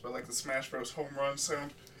Smash Bros, but like the Smash Bros home run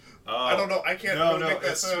sound. I don't know. I can't really make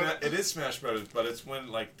that sound. It is Smash Brothers, but it's when,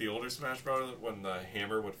 like, the older Smash Brothers, when the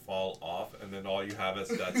hammer would fall off, and then all you have is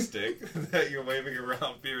that stick that you're waving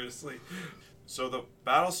around furiously. So the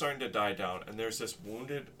battle's starting to die down, and there's this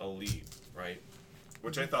wounded elite, right?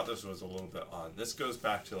 Which I thought this was a little bit odd. This goes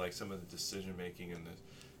back to, like, some of the decision-making in the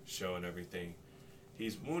show and everything.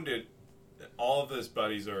 He's wounded. All of his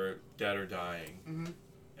buddies are dead or dying. Mm-hmm.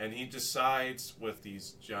 And he decides with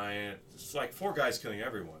these giant... It's like 4 guys killing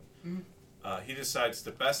everyone. Mm-hmm. He decides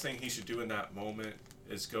the best thing he should do in that moment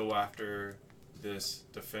is go after this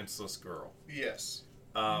defenseless girl. Yes.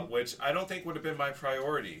 Which I don't think would have been my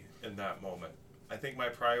priority in that moment. I think my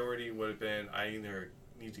priority would have been I either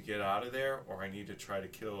need to get out of there or I need to try to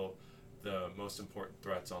kill the most important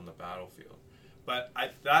threats on the battlefield. But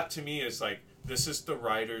that to me is like, this is the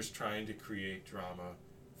writers trying to create drama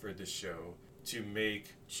for the show to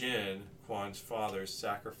make Jin, Kwan's father,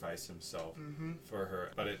 sacrifice himself for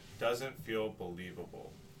her. But it doesn't feel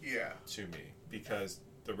believable to me because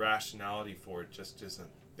the rationality for it just isn't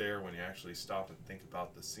there when you actually stop and think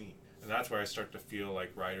about the scene. And that's where I start to feel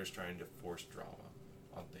like writers trying to force drama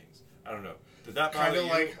on things. I don't know. Did that bother you?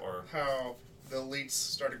 Kind of like how the elites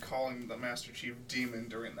started calling the Master Chief Demon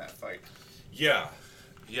during that fight. Yeah.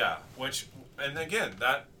 Which, and again,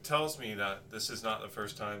 that tells me that this is not the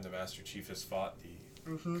first time the Master Chief has fought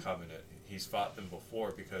the Covenant. He's fought them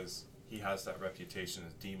before because he has that reputation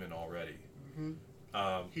as Demon already.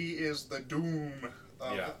 Mm-hmm. He is the Doom.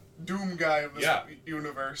 Doom guy of this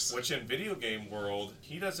universe. Which in video game world,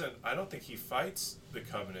 I don't think he fights the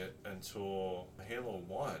Covenant until Halo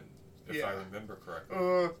 1, if I remember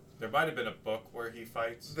correctly. There might have been a book where he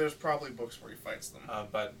fights. There's probably books where he fights them.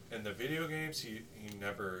 But in the video games, he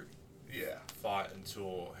never fought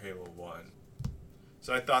until Halo 1.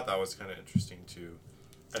 So I thought that was kind of interesting too.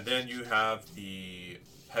 And then you have the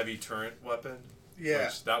heavy turret weapon. Yeah.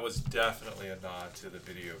 Which that was definitely a nod to the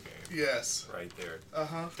video game. Yes. Right there.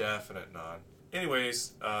 Uh-huh. Definite nod.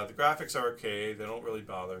 Anyways, the graphics are okay. They don't really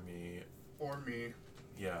bother me. Or me.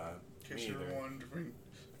 Yeah. In case you're wondering,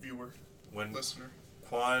 viewer, listener.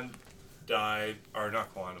 Quan died, or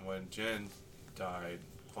not Quan, when Jin died,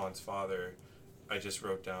 Quan's father, I just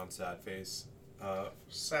wrote down sad face.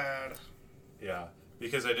 Sad. Yeah.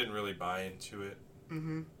 Because I didn't really buy into it.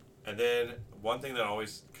 Mm-hmm. And then one thing that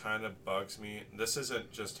always kind of bugs me, this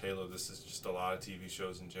isn't just Halo, this is just a lot of TV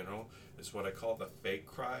shows in general, is what I call the fake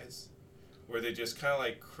cries, where they just kind of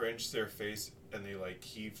like cringe their face and they like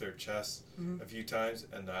heave their chest a few times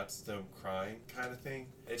and that's them crying kind of thing.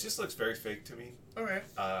 It just looks very fake to me. Okay.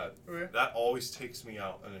 That always takes me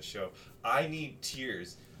out on a show. I need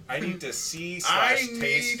tears. I need to see / taste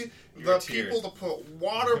the tears. people to put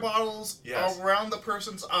water bottles around the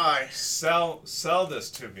person's eye. Sell this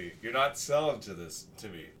to me. You're not selling this to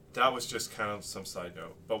me. That was just kind of some side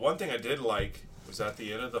note. But one thing I did like was at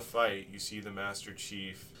the end of the fight, you see the Master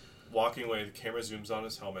Chief walking away, the camera zooms on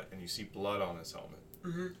his helmet, and you see blood on his helmet.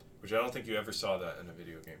 Mm-hmm. Which I don't think you ever saw that in a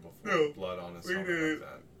video game before. No, blood on his helmet like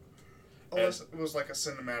that. Unless it was like a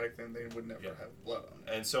cinematic thing, they would never have blood on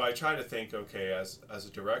it. And so I try to think, okay, as a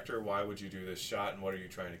director, why would you do this shot, and what are you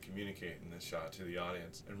trying to communicate in this shot to the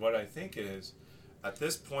audience? And what I think is, at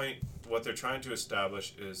this point, what they're trying to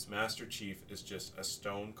establish is Master Chief is just a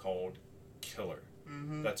stone-cold killer.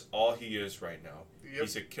 Mm-hmm. That's all he is right now. Yep.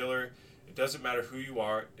 He's a killer. It doesn't matter who you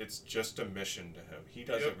are. It's just a mission to him. He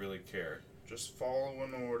doesn't really care. Just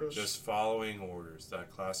following orders. Just following orders.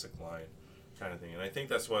 That classic line kind of thing. And I think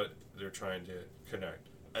that's what they're trying to connect.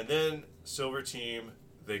 And then Silver Team,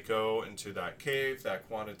 they go into that cave that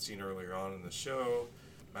Quan had seen earlier on in the show.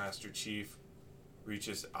 Master Chief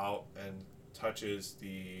reaches out and touches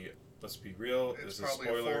the, let's be real, it's this is a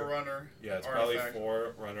spoiler. Forerunner. Yeah, it's artifact. probably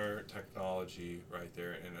Forerunner technology right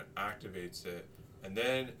there, and it activates it. And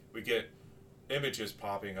then we get images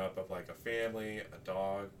popping up of like a family, a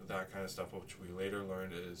dog, that kind of stuff, which we later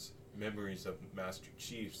learned is memories of Master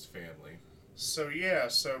Chief's family. So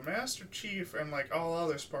Master Chief and like all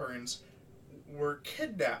other Spartans were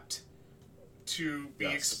kidnapped to be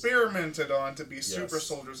experimented on to be super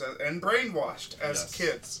soldiers and brainwashed as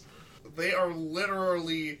kids. They are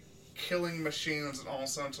literally killing machines in all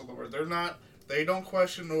sense of the word. They don't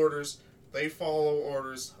question orders. They follow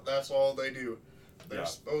orders. That's all they do. They're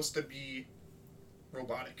supposed to be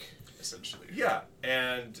robotic, essentially. Yeah,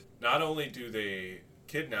 and not only do they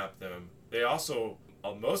kidnap them, they also,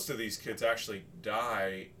 most of these kids actually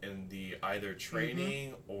die in the either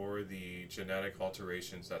training or the genetic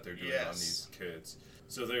alterations that they're doing on these kids.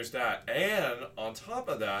 So there's that. And on top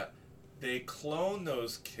of that, they clone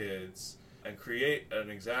those kids and create an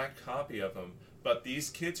exact copy of them, But these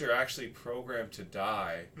kids are actually programmed to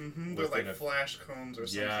die. Mm-hmm. They're like flash cones or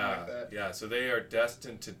something like that. Yeah, so they are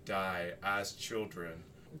destined to die as children.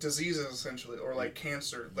 Diseases, essentially, or like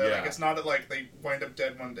cancer. Like, it's not like they wind up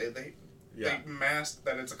dead one day. They mask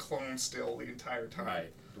that it's a clone still the entire time.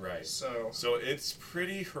 Right. So it's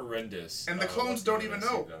pretty horrendous. And the clones don't even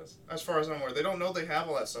know, as far as I'm aware. They don't know they have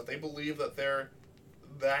all that stuff. They believe that they're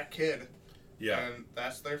that kid. Yeah. And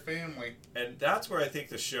that's their family. And that's where I think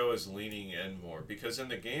the show is leaning in more. Because in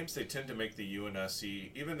the games, they tend to make the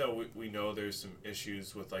UNSC, even though we know there's some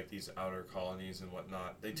issues with like these outer colonies and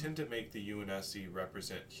whatnot, they tend to make the UNSC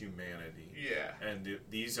represent humanity. Yeah. And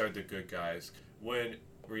these are the good guys. When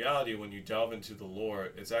reality, when you delve into the lore,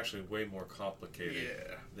 it's actually way more complicated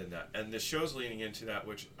than that. And the show's leaning into that,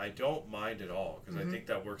 which I don't mind at all. Because I think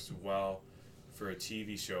that works well for a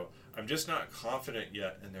TV show. I'm just not confident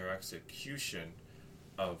yet in their execution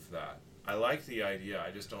of that. I like the idea,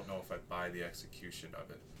 I just don't know if I buy the execution of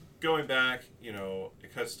it. Going back,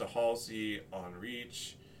 it cuts to Halsey on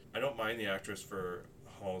Reach. I don't mind the actress for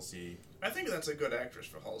Halsey. I think that's a good actress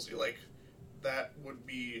for Halsey. Like, that would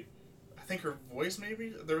be... I think her voice,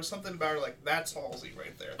 maybe? There was something about her, like, that's Halsey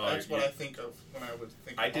right there. That's what I think of when I would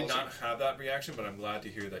think of Halsey. I did Halsey. not have that reaction, but I'm glad to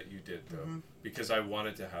hear that you did, though. Because I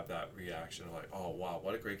wanted to have that reaction of like, oh, wow,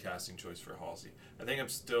 what a great casting choice for Halsey. I think I'm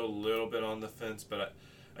still a little bit on the fence, but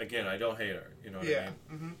again, I don't hate her. You know what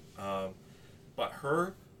I mean? But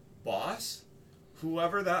her boss,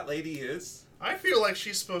 whoever that lady is... I feel like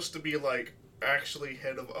she's supposed to be, like, actually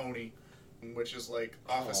head of ONI, which is like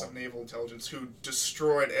Office of Naval Intelligence, who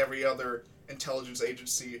destroyed every other intelligence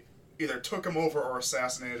agency, either took them over or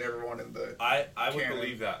assassinated everyone in the I would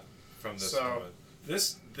believe that from this moment.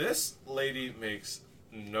 This lady makes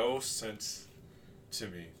no sense to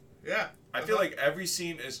me. Yeah. I feel like every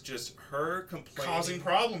scene is just her complaining. Causing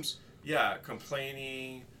problems. Yeah,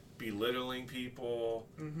 complaining, belittling people,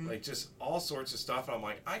 like just all sorts of stuff. And I'm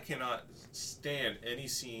like, I cannot stand any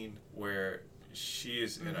scene where she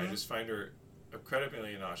is in. I just find her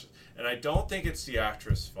incredibly nauseous. And I don't think it's the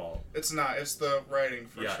actress' fault. It's not. It's the writing,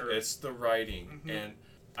 for sure. Yeah, it's the writing. And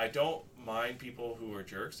I don't mind people who are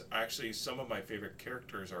jerks. Actually, some of my favorite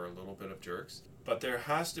characters are a little bit of jerks. But there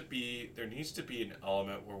needs to be an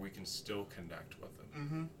element where we can still connect with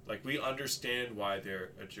them. Like, we understand why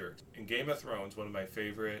they're a jerk. In Game of Thrones, one of my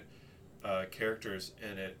favorite characters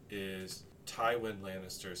in it is Tywin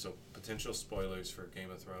Lannister. So, potential spoilers for Game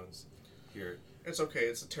of Thrones here. It's okay.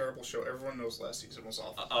 It's a terrible show. Everyone knows last season was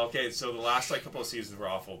awful. Okay, so the last couple of seasons were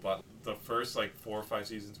awful, but the first 4 or 5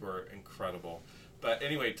 seasons were incredible. But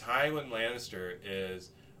anyway, Tywin Lannister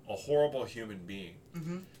is a horrible human being.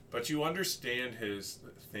 But you understand his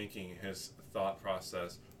thinking, his thought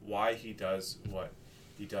process, why he does what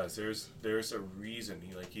he does. There's a reason.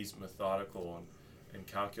 He's methodical and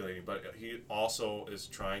calculating, but he also is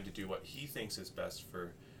trying to do what he thinks is best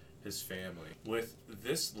for his family. With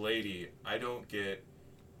this lady,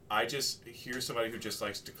 I just hear somebody who just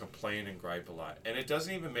likes to complain and gripe a lot. And it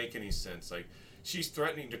doesn't even make any sense. Like, she's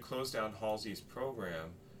threatening to close down Halsey's program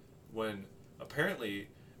when apparently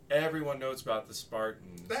everyone knows about the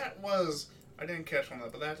Spartans. I didn't catch on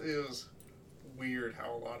that, but that is weird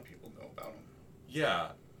how a lot of people know about them. Yeah,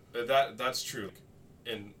 that's true.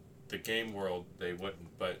 In the game world, they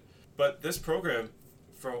wouldn't. But this program,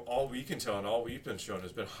 from all we can tell and all we've been shown,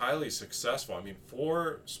 has been highly successful. I mean,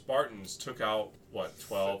 4 Spartans took out,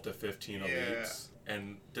 12 to 15 elites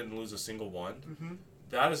and didn't lose a single one.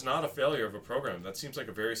 That is not a failure of a program. That seems like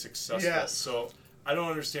a very successful... Yes. So I don't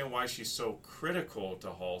understand why she's so critical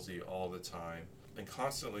to Halsey all the time and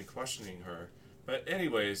constantly questioning her. But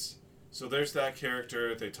anyways, so there's that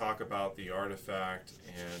character. They talk about the artifact,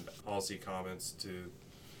 and Halsey comments to...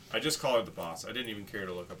 I just call her the boss. I didn't even care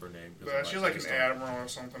to look up her name. She's like an admiral or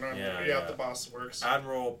something. Yeah, the boss works.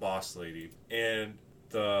 Admiral, boss lady. And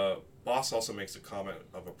the boss also makes a comment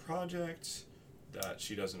of a project that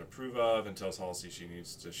she doesn't approve of and tells Halsey she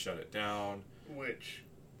needs to shut it down. Which,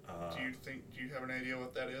 do you have an idea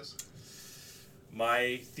what that is?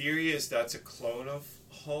 My theory is that's a clone of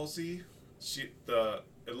Halsey.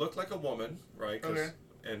 It looked like a woman, right? Okay.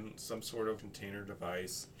 In some sort of container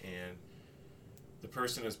device, and the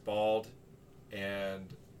person is bald,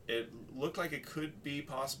 and it looked like it could be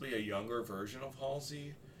possibly a younger version of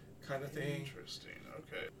Halsey kind of thing. Interesting,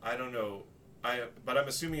 okay. I don't know. But I'm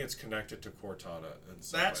assuming it's connected to Cortana in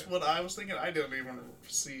some That's way. what I was thinking. I didn't even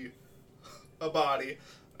see a body.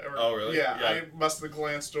 Oh, really? Yeah, I must have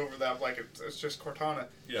glanced over that like it's just Cortana.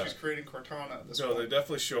 Yeah. She's creating Cortana at this No, point. they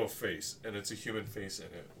definitely show a face, and it's a human face in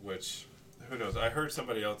it, which... Who knows? I heard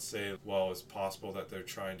somebody else say, well, it's possible that they're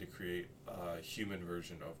trying to create a human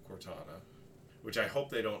version of Cortana, which I hope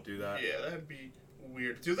they don't do that. Yeah, that'd be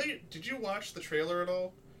weird. Did you watch the trailer at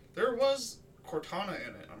all? There was Cortana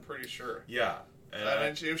in it, I'm pretty sure. Yeah.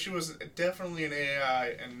 And she was definitely an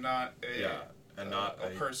AI and not a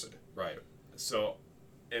person. Right. So,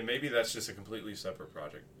 and maybe that's just a completely separate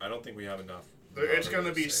project. I don't think we have enough. It's going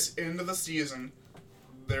to be end of the season.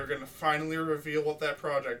 They're going to finally reveal what that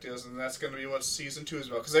project is, and that's going to be what season 2 is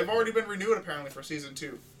about. Because they've already been renewed, apparently, for season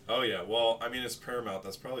 2. Oh, yeah. Well, I mean, it's Paramount.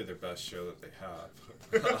 That's probably their best show that they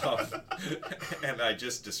have. And I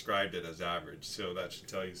just described it as average, so that should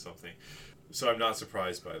tell you something. So I'm not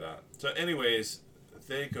surprised by that. So anyways,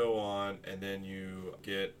 they go on, and then you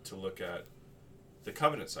get to look at the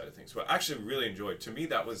Covenant side of things. Well, I actually really enjoyed. To me,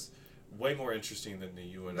 that was way more interesting than the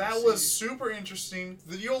UNSC. That was super interesting.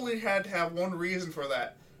 You only had to have one reason for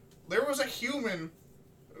that. There was a human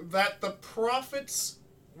that the prophets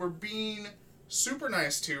were being super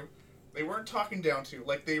nice to. They weren't talking down to.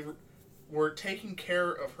 Like, they were taking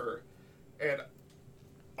care of her. And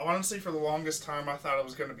honestly, for the longest time, I thought it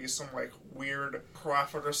was going to be some, like, weird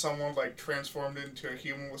prophet or someone, like, transformed into a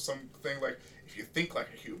human with something, like, if you think like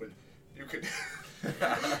a human, you could...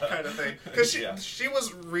 kind of thing. Because she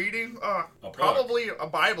was reading probably a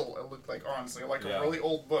Bible, it looked like, honestly. Like a really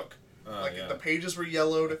old book. The pages were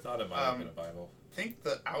yellowed. I thought it might have been a Bible. I think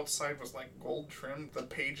the outside was, like, gold trimmed. The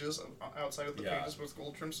pages, outside of the pages was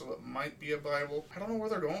gold trimmed, so it might be a Bible. I don't know where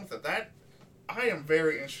they're going with it. I am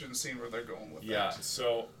very interested in seeing where they're going with that. Yeah,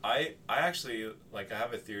 so I actually, like, I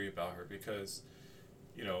have a theory about her because,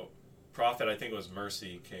 you know, Prophet, I think it was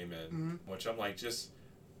Mercy, came in, which I'm like, just...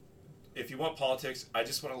 If you want politics, I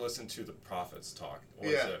just want to listen to the prophets talk. What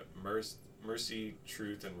is it? Mercy,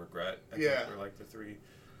 Truth, and Regret. I think they're like the three.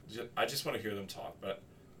 I just want to hear them talk. But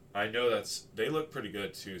I know they look pretty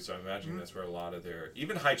good too, so I imagine that's where a lot of their...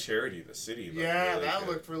 Even High Charity, the city, looked really good.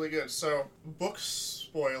 Looked really good. So, book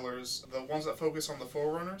spoilers, the ones that focus on the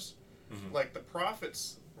Forerunners, like the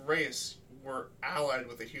prophets' race were allied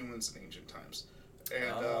with the humans in ancient times.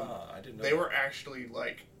 And I didn't know they were actually,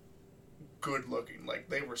 like... good looking, like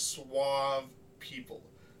they were suave people.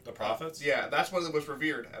 The prophets? Yeah, that's what it was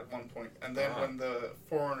revered at one point. And then when the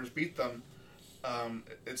Forerunners beat them,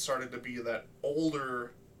 it started to be that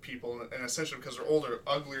older people, and essentially because they're older,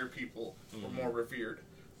 uglier people were more revered,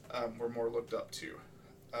 were more looked up to.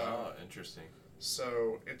 Interesting.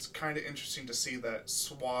 So it's kind of interesting to see that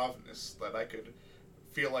suaveness, that I could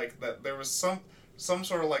feel like that there was some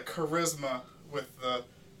sort of like charisma with the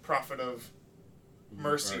prophet of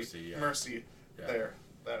Mercy there.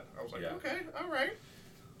 That I was like, okay, all right.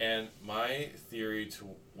 And my theory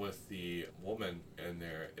with the woman in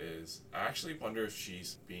there is, I actually wonder if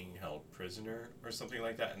she's being held prisoner or something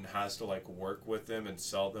like that, and has to like work with them and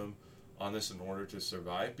sell them on this in order to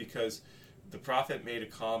survive. Because the prophet made a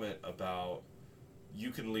comment about, you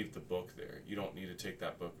can leave the book there. You don't need to take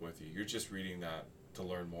that book with you. You're just reading that to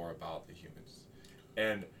learn more about the humans.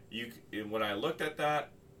 And when I looked at that,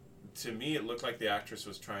 to me, it looked like the actress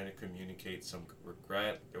was trying to communicate some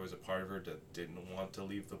regret. There was a part of her that didn't want to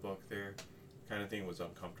leave the book there, kind of thing, was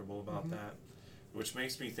uncomfortable about that. Which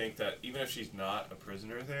makes me think that even if she's not a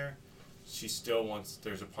prisoner there, she still wants,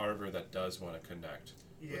 there's a part of her that does want to connect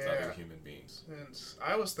with other human beings. And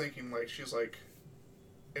I was thinking, like, she's like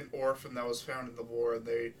an orphan that was found in the war, and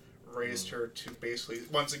they raised her to basically,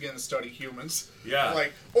 once again, study humans. Yeah.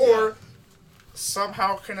 Like, or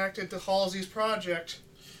somehow connected to Halsey's project.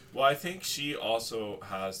 Well, I think she also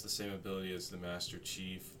has the same ability as the Master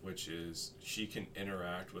Chief, which is she can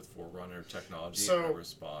interact with Forerunner technology and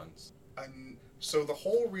responds. And so the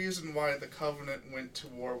whole reason why the Covenant went to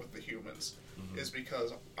war with the humans is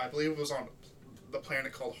because I believe it was on the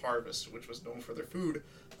planet called Harvest, which was known for their food.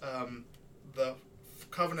 The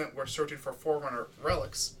Covenant were searching for Forerunner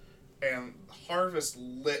relics, and Harvest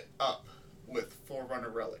lit up with Forerunner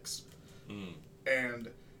relics. And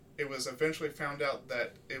it was eventually found out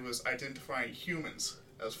that it was identifying humans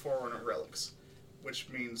as Forerunner relics, which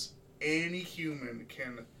means any human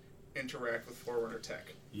can interact with Forerunner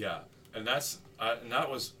tech. Yeah, and that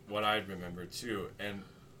was what I remembered too. And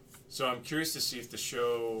so I'm curious to see if the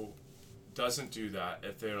show doesn't do that.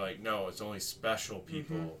 If they're like, no, it's only special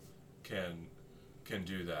people can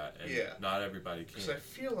do that, and not everybody can. Because I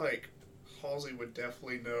feel like Halsey would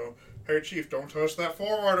definitely know. Hey, Chief, don't touch that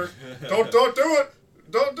Forerunner. Don't do it.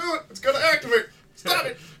 Don't do it. It's gonna activate. Stop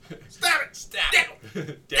it. Stop it. Stop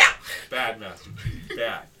it. Down. Bad, Master.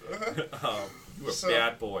 Bad. You a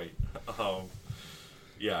bad boy.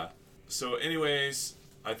 Yeah. So, anyways,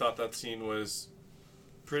 I thought that scene was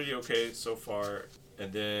pretty okay so far.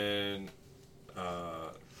 And then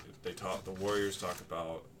the Warriors talk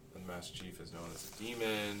about the Master Chief is known as a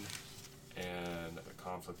demon. and a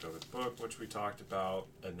conflict over the book, which we talked about,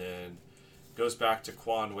 and then goes back to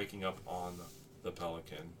Quan waking up on the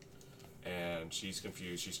Pelican, and she's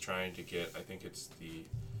confused. She's trying to get, I think it's the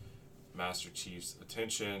Master Chief's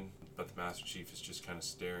attention, but the Master Chief is just kind of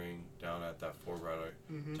staring down at that Forerunner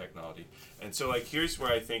technology. And so, like, here's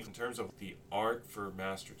where I think, in terms of the arc for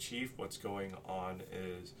Master Chief, what's going on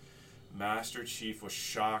is Master Chief was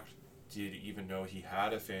shocked, did even know he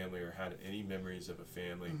had a family or had any memories of a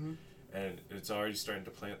family. And it's already starting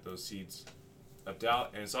to plant those seeds of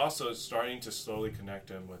doubt. And it's also starting to slowly connect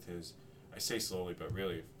him with his, I say slowly, but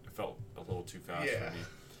really it felt a little too fast for me.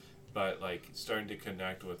 But, like, starting to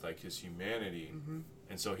connect with, like, his humanity.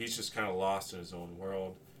 And so he's just kind of lost in his own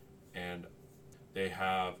world. And they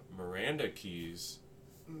have Miranda keys,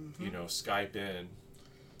 you know, Skype in,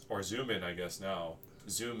 or Zoom in, I guess now.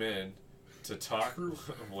 Zoom in to talk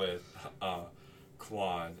with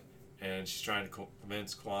Quan. And she's trying to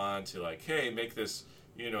convince Quan to, like, hey, make this,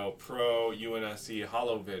 you know, pro UNSC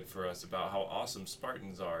holovid for us about how awesome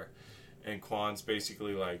Spartans are. And Quan's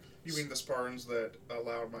basically like... You mean the Spartans that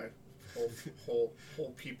allowed my whole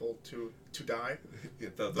people to die? Yeah,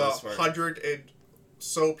 the 100 and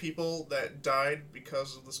so people that died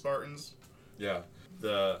because of the Spartans? Yeah.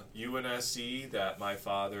 The UNSC that my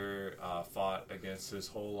father fought against his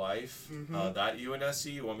whole life. That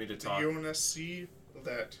UNSC, you want me to talk? The UNSC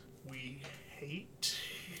that we hate?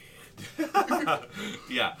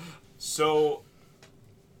 Yeah. So,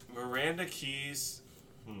 Miranda Keyes,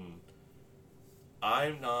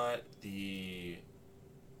 I'm not the...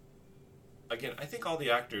 Again, I think all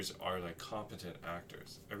the actors are, like, competent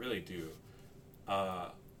actors. I really do.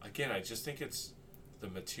 Again, I just think it's the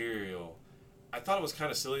material. I thought it was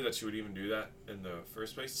kind of silly that she would even do that in the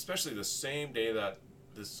first place, especially the same day that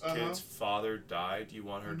this kid's father died. You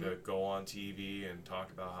want her to go on TV and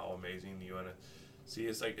talk about how amazing the UNSC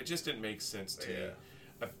is. Like, it just didn't make sense to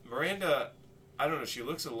me. Miranda, I don't know, she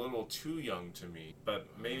looks a little too young to me, but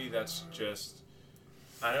maybe that's just...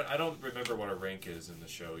 I don't remember what her rank is in the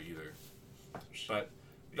show either. But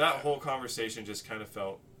that whole conversation just kind of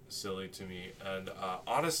felt silly to me. And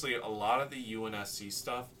honestly, a lot of the UNSC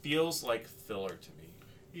stuff feels like filler to me.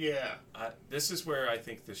 Yeah. This is where I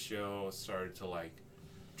think the show started to, like,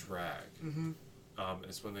 drag.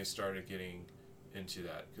 Is when they started getting into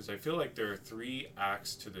that. Because I feel like there are 3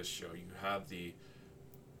 acts to this show. You have the...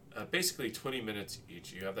 basically 20 minutes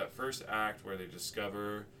each. You have that first act where they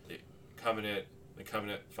discover the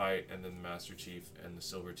Covenant fight, and then the Master Chief and the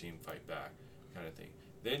Silver Team fight back, kind of thing.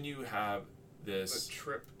 Then you have this... The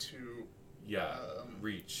trip to...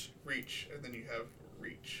 Reach. And then you have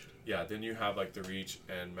Reach. Yeah, then you have, like, the Reach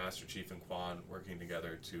and Master Chief and Quan working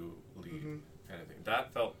together to lead, kind of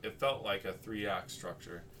thing. It felt like a 3-act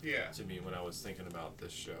structure to me when I was thinking about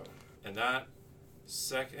this show. And that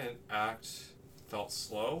second act felt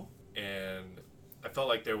slow, and I felt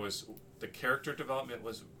like the character development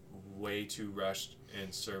was way too rushed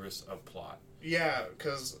in service of plot. Yeah,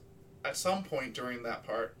 because at some point during that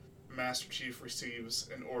part, Master Chief receives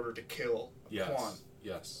an order to kill Quan.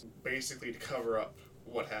 Yes. Basically to cover up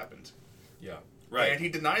what happened. Yeah. Right. And he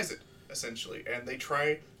denies it, essentially. And they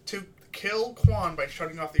try to kill Quan by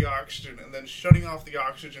shutting off the oxygen, and then shutting off the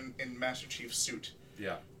oxygen in Master Chief's suit.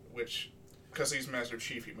 Yeah. Which, because he's Master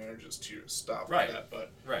Chief, he manages to stop that.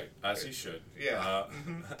 But right, as he should. Yeah.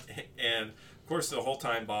 And... Of course, the whole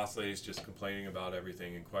time, Boss Lady's just complaining about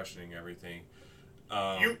everything and questioning everything.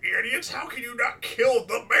 You idiots! How can you not kill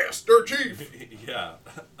the Master Chief? Yeah.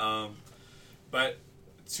 But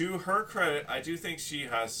to her credit, I do think she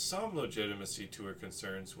has some legitimacy to her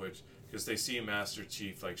concerns, because they see Master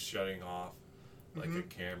Chief, like, shutting off, like, a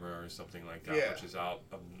camera or something like that, which is out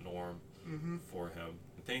of norm for him.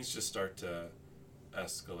 And things just start to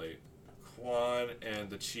escalate. Quan and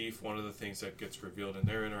the Chief, one of the things that gets revealed in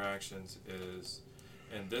their interactions is,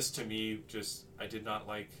 and this to me just, I did not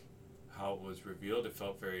like how it was revealed, it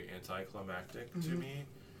felt very anticlimactic to me,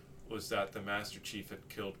 was that the Master Chief had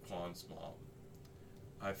killed Quan's mom.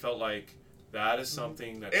 I felt like that is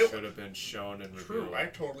something that should have been shown and revealed. True, I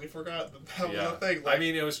totally forgot that was a thing. Like, I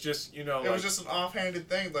mean, it was just, you know... It was just an offhanded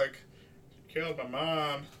thing, like, killed my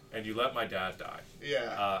mom... And you let my dad die.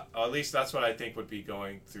 Yeah. At least that's what I think would be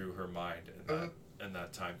going through her mind in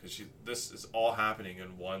that time. Because this is all happening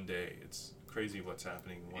in one day. It's crazy what's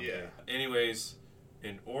happening in one day. Anyways,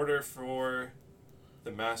 in order for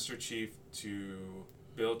the Master Chief to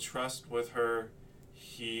build trust with her,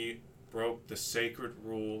 he broke the sacred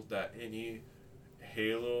rule that any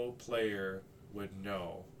Halo player would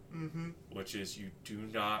know. Which is you do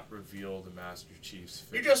not reveal the Master Chief's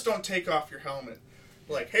face. You just don't take off your helmet.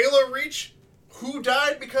 Like, Halo Reach, who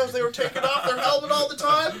died because they were taking off their helmet all the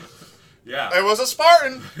time? Yeah. It was a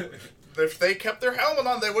Spartan. If they kept their helmet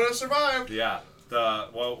on, they would have survived. Yeah.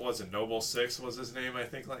 What was it? Noble Six was his name, I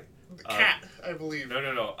think. Like the cat, I believe.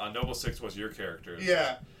 No. Noble Six was your character.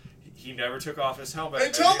 Yeah. He never took off his helmet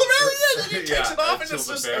until the very end. He takes it off, and it's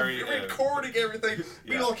just recording everything.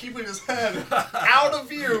 Meanwhile, keeping his head out of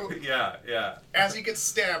view. Yeah. As he gets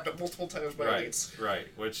stabbed multiple times by elites. Right.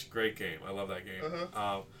 Which great game. I love that game.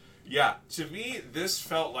 Uh-huh. Yeah. To me, this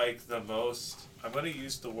felt like the most. I'm going to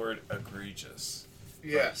use the word egregious.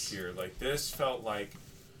 Yes. Right here, like this felt like.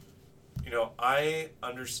 I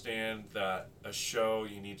understand that a show,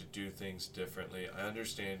 you need to do things differently. I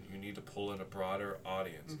understand you need to pull in a broader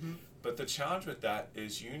audience. Mm-hmm. But the challenge with that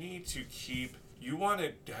is you want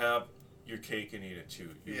to have your cake and eat it too.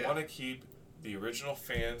 You want to keep the original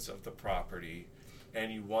fans of the property,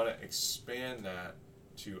 and you want to expand that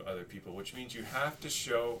to other people, which means you have to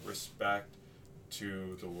show respect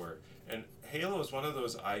to the work. And Halo is one of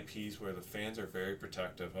those IPs where the fans are very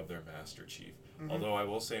protective of their Master Chief. Mm-hmm. Although I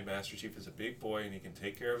will say Master Chief is a big boy and he can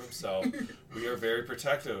take care of himself, we are very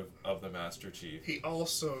protective of the Master Chief. He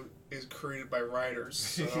also is created by writers,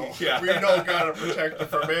 so yeah. we don't gotta protect him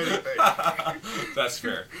from anything. That's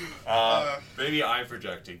fair. Maybe I'm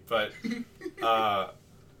projecting, but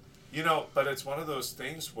but it's one of those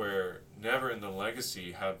things where never in the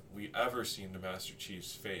Legacy have we ever seen the Master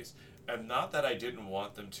Chief's face. And not that I didn't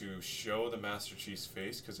want them to show the Master Chief's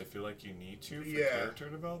face, because I feel like you need to for character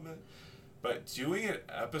development. But doing it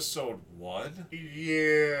episode 1?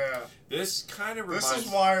 Yeah. This kind of reminds... This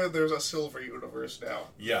is why there's a Silver Universe now.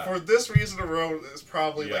 Yeah. For this reason alone is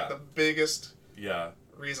probably like the biggest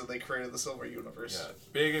reason they created the Silver Universe. Yeah.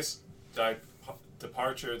 Biggest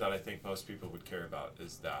departure that I think most people would care about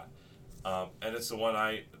is that. And it's the one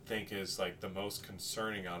I think is like the most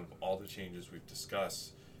concerning out of all the changes we've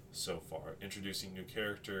discussed so far. Introducing new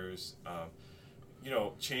characters,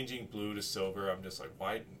 changing blue to silver. I'm just like,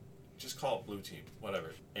 why... Just call it Blue Team,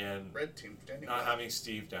 whatever. And Red Team, not having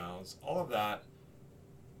Steve Downs, all of that,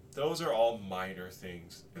 those are all minor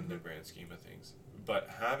things in the grand scheme of things. But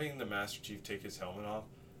having the Master Chief take his helmet off,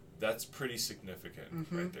 that's pretty significant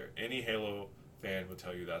right there. Any Halo fan would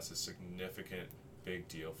tell you that's a significant, big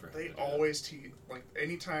deal for him. They always tease, like,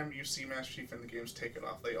 anytime you see Master Chief in the games take it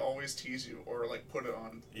off, they always tease you or, like, put it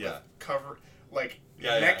on. Yeah. Cover, like,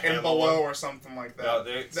 neck and below or something like that.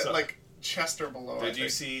 No, like, chest or below. Did you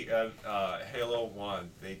see Halo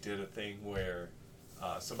 1? They did a thing where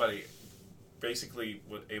somebody basically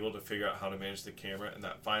was able to figure out how to manage the camera, and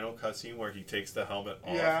that final cutscene where he takes the helmet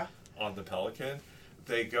off on the Pelican,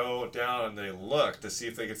 they go down and they look to see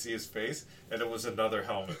if they could see his face, and it was another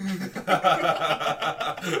helmet.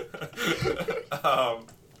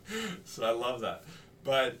 So I love that.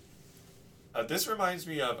 But this reminds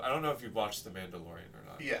me of, I don't know if you've watched The Mandalorian or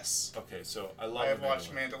not. Yes. Okay, so I love I have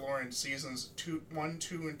watched Mandalorian seasons 1,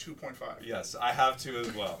 2, and 2.5. Yes, I have too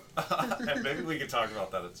as well. And maybe we can talk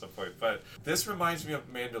about that at some point. But this reminds me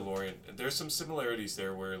of Mandalorian. There's some similarities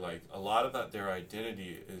there where, like, a lot of that, their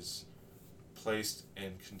identity is placed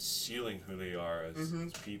in concealing who they are as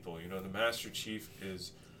people. The Master Chief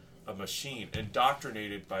is a machine,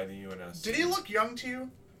 indoctrinated by the UNSC. Did he look young to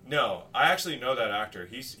you? No, I actually know that actor.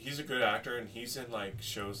 He's a good actor, and he's in like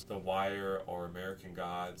shows The Wire or American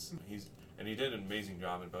Gods. He did an amazing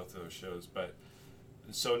job in both of those shows.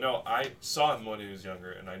 No, I saw him when he was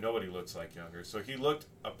younger, and I know what he looks like younger. So he looked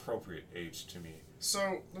appropriate age to me.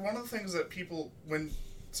 So one of the things that people, when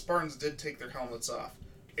Spartans did take their helmets off,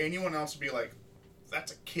 anyone else would be like,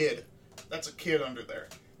 "That's a kid. That's a kid under there."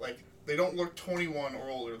 Like, they don't look 21 or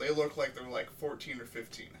older. They look like they're like 14 or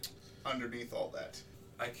 15 underneath all that.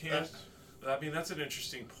 That's an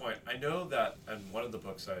interesting point. I know that in one of the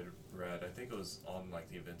books I read, I think it was on like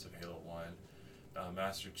the events of Halo 1,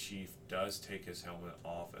 Master Chief does take his helmet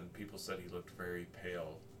off, and people said he looked very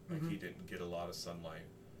pale, like he didn't get a lot of sunlight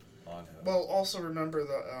on him. Well, also remember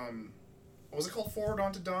the, what was it called, Forward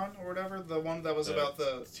Onto Dawn, or whatever? The one that was about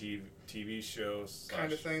the... TV show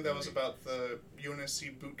kind of thing that was about the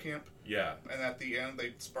UNSC boot camp. Yeah. And at the end,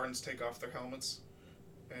 Spartans take off their helmets.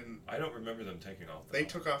 And I don't remember them taking off. They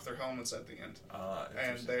took off their helmets at the end.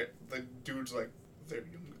 And the dude's like,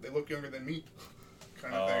 they look younger than me,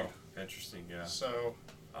 kind of thing. Interesting. Yeah. So.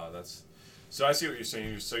 So I see what you're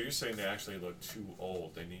saying. So you're saying they actually look too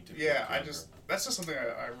old. They need to. Yeah, that's just something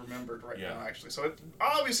I remembered now actually. So it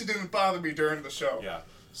obviously didn't bother me during the show. Yeah.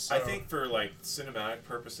 So. I think for like cinematic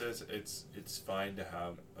purposes, it's fine to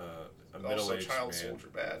have a middle-aged man. Child soldier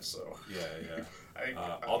bad. So. Yeah.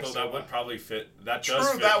 Although that would probably fit. That true,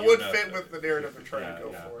 does fit. That would fit with the narrative they're trying to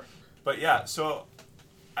go for. But yeah, so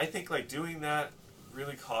I think like doing that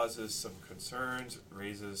really causes some concerns,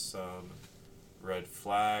 raises some red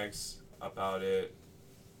flags. about it.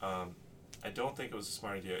 I don't think it was a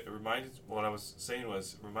smart idea. What I was saying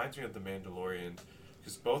was, it reminds me of The Mandalorian,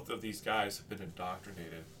 because both of these guys have been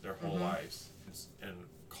indoctrinated their whole lives in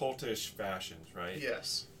cultish fashions, right?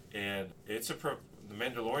 Yes. And The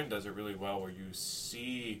Mandalorian does it really well, where you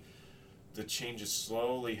see the changes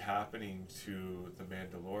slowly happening to the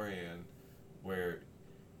Mandalorian, where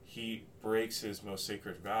he breaks his most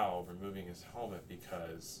sacred vow, removing his helmet,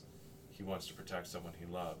 because he wants to protect someone he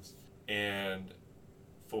loves. And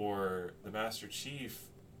for the Master Chief,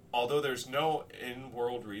 although there's no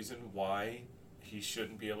in-world reason why he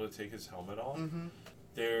shouldn't be able to take his helmet off,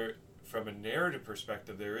 from a narrative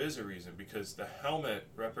perspective, there is a reason, because the helmet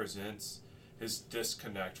represents his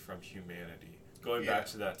disconnect from humanity. Going back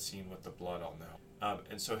to that scene with the blood on the helmet.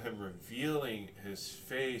 And so him revealing his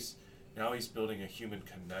face, now he's building a human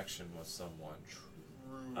connection with someone.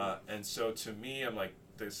 True. And so to me, I'm like,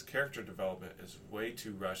 this character development is way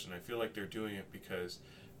too rushed, and I feel like they're doing it because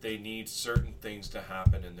they need certain things to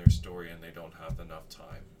happen in their story, and they don't have enough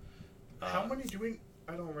time. How many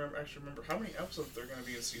I don't actually remember how many episodes they're going to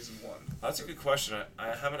be in season 1. That's a good question.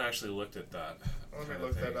 I haven't actually looked at that. Let me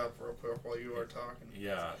look that up real quick while you are talking.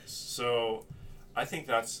 Yeah, so I think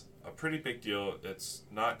that's a pretty big deal. It's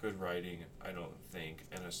not good writing, I don't think.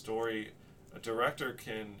 And a director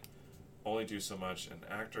can only do so much, an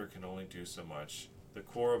actor can only do so much. The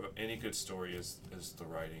core of any good story is the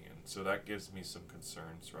writing, and so that gives me some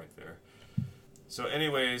concerns right there. So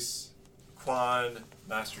anyways, Quan,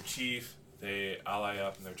 Master Chief, they ally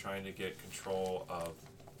up and they're trying to get control of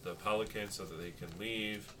the Pelican so that they can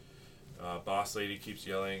leave. Boss Lady keeps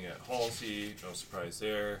yelling at Halsey, no surprise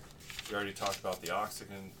there. We already talked about the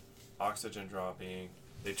oxygen dropping.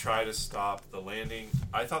 They try to stop the landing.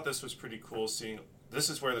 I thought this was pretty cool seeing, this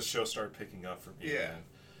is where the show started picking up for me. Yeah.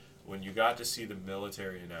 When you got to see the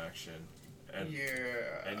military in action, and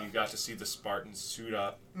you got to see the Spartans suit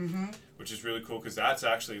up, which is really cool, because that's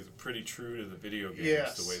actually pretty true to the video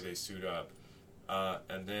games, the way they suit up.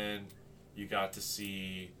 And then you got to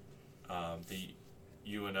see the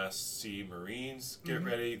UNSC Marines get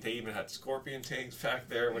ready. They even had Scorpion tanks back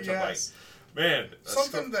there, which I'm like, man.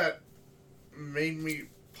 Something that made me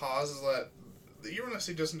pause is that the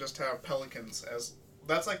UNSC doesn't just have Pelicans as...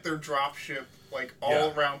 That's like their dropship, like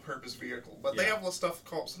all-around purpose vehicle. But they have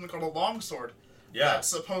something called a longsword. Yeah. That's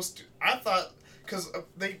supposed to... I thought... Because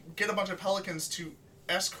they get a bunch of Pelicans to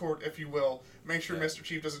escort, if you will, make sure Mr.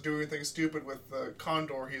 Chief doesn't do anything stupid with the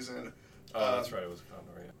Condor he's in. Oh, that's right. It was a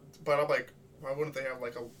Condor, yeah. But I'm like, why wouldn't they have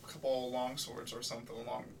like a couple of longswords or something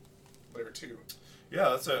along there, too?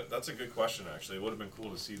 Yeah, that's a good question, actually. It would have been cool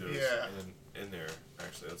to see those in there,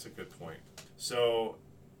 actually. That's a good point. So...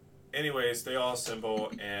 Anyways, they all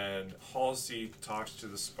assemble, and Halsey talks to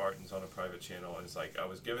the Spartans on a private channel, and is like, I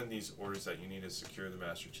was given these orders that you need to secure the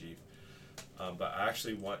Master Chief, but I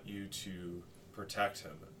actually want you to protect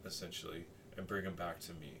him, essentially, and bring him back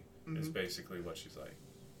to me, is basically what she's like.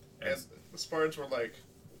 And the Spartans were like,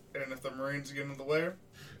 and if the Marines get in the way?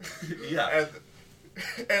 Yeah.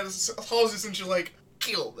 and Halsey's essentially like,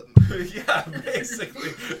 kill them. Yeah,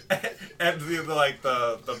 basically. And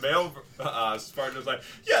the male Spartan was like,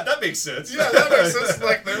 yeah, that makes sense. Yeah, that makes sense.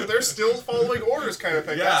 Like they're still following orders, kind of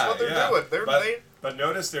thing. That's what they're doing. But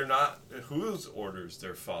notice they're not whose orders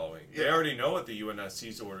they're following. They already know what the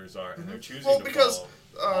UNSC's orders are, and they're choosing to follow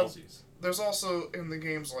Halsey's. There's also in the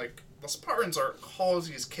games like the Spartans are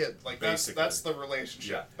Halsey's kid. Like that's the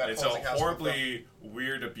relationship. Yeah, it's Halsey a horribly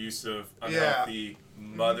weird, abusive, unhealthy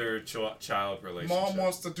mother-child relationship. Mom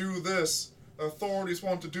wants to do this. Authorities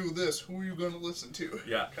want to do this. Who are you going to listen to?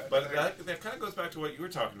 Yeah, but that kind of goes back to what you were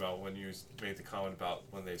talking about when you made the comment about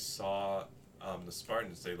when they saw the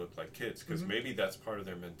Spartans, they looked like kids. Because maybe that's part of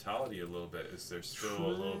their mentality a little bit, is they're still a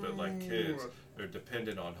little bit like kids. They're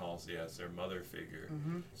dependent on Halsey as their mother figure.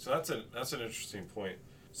 So that's an interesting point.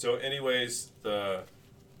 So anyways, the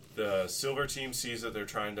silver team sees that they're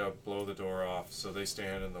trying to blow the door off, so they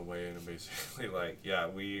stand in the way and basically like, yeah,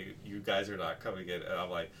 you guys are not coming in. And I'm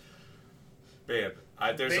like, babe,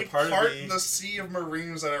 there's a part of me... the sea of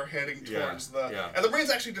Marines that are heading towards the... Yeah. And the Marines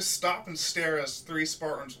actually just stop and stare as 3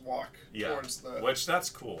 Spartans walk towards the... Which, that's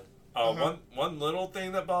cool. One little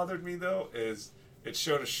thing that bothered me, though, is it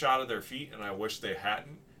showed a shot of their feet, and I wish they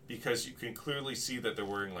hadn't, because you can clearly see that they're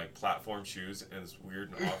wearing, like, platform shoes, and it's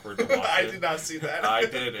weird and awkward to walk I did not see that. I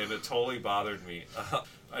did, and it totally bothered me.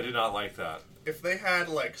 I did not like that. If they had,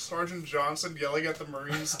 like, Sergeant Johnson yelling at the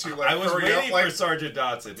Marines to, like, I was hurry waiting up, like, for Sergeant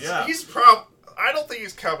Johnson, yeah. I don't think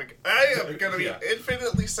he's coming. I am going to be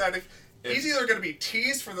infinitely sad if he's either going to be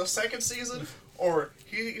teased for the second season, or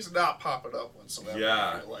he's not popping up whatsoever.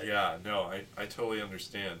 No, I totally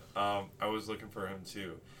understand. I was looking for him,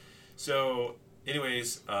 too. So,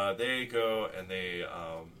 anyways, they go and they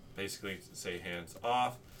basically say hands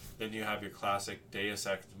off. Then you have your classic Deus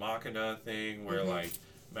Ex Machina thing where, like,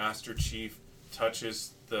 Master Chief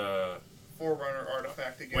touches the Forerunner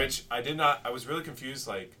artifact again. Which I was really confused,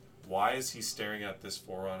 like, why is he staring at this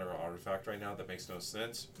Forerunner artifact right now? That makes no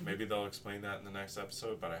sense. Maybe they'll explain that in the next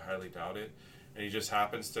episode, but I highly doubt it. And he just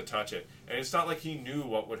happens to touch it. And it's not like he knew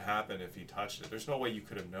what would happen if he touched it. There's no way you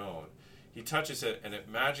could have known. He touches it, and it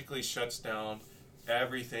magically shuts down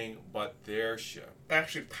everything but their ship. It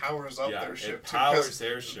actually powers up their ship. It powers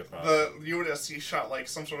their ship up. The UNSC shot like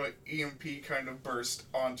some sort of EMP kind of burst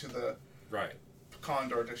onto the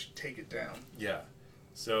Condor to take it down. Yeah.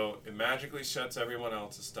 So it magically shuts everyone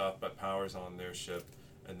else's stuff but powers on their ship.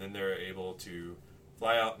 And then they're able to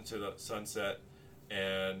fly out into the sunset.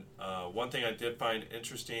 And one thing I did find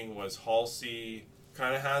interesting was Halsey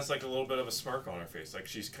kind of has like a little bit of a smirk on her face. Like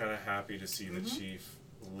she's kind of happy to see the Chief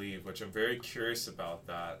leave, which I'm very curious about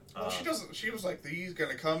that. Well, she doesn't. She was like, he's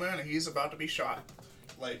gonna come in and he's about to be shot.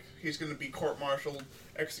 Like he's gonna be court-martialed,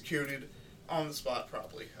 executed on the spot,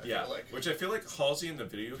 probably. I feel like. Which I feel like Halsey in the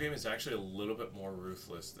video game is actually a little bit more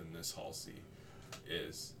ruthless than this Halsey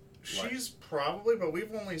is. She's probably, but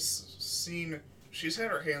we've only seen she's had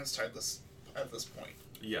her hands tied at this point.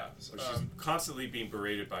 Yeah, so she's constantly being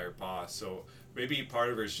berated by her boss. So maybe part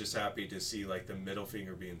of her is just happy to see like the middle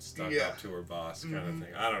finger being stuck up to her boss kind of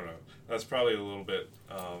thing. I don't know. That's probably a little bit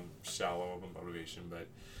shallow of a motivation, but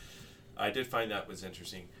I did find that was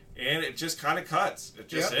interesting. And it just kind of cuts. It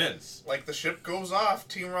just ends. Like the ship goes off,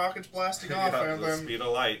 Team Rocket's blasting off, and the then speed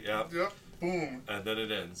of light. Yep. Boom. And then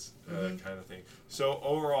it ends, kind of thing. So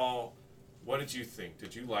overall, what did you think?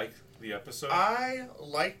 Did you like the episode? I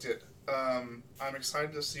liked it. I'm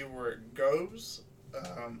excited to see where it goes.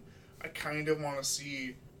 I kind of want to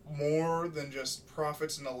see more than just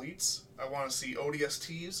Prophets and Elites. I want to see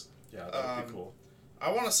ODSTs. Yeah, that would be cool.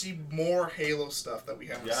 I want to see more Halo stuff that we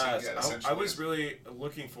haven't seen yet. I was really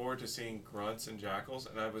looking forward to seeing Grunts and Jackals,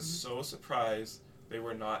 and I was so surprised they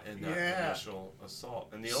were not in that initial assault.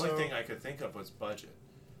 And the only thing I could think of was budget.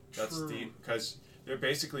 That's because they're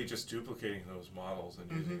basically just duplicating those models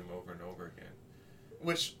and using them over and over again.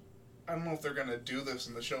 Which, I don't know if they're going to do this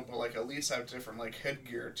in the show, but like Elites have different like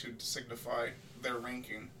headgear to signify their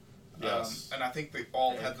ranking. Yes. And I think they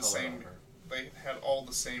all had the same. Armor. They had all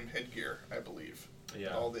the same headgear, I believe.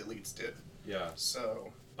 Yeah. All the Elites did. Yeah.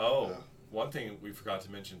 So. One thing we forgot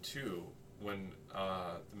to mention too, when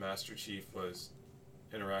the Master Chief was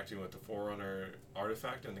interacting with the Forerunner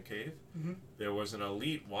artifact in the cave, there was an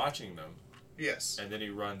Elite watching them. Yes. And then he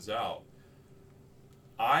runs out.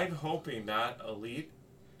 I'm hoping that Elite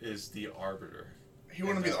is the Arbiter. He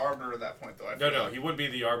wouldn't be the Arbiter at that point, though. No, he wouldn't be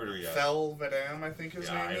the Arbiter yet. Fel Vadam, I think his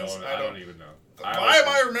name is. I don't even know. Why am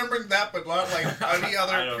I remembering that, but not like any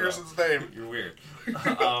other person's name? You're weird.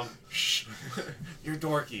 You're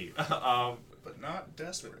dorky. But not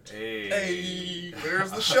desperate. Hey,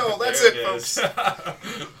 there's the show. That's it, folks.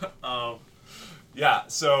 Yeah,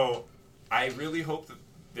 so I really hope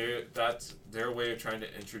that that's their way of trying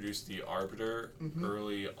to introduce the Arbiter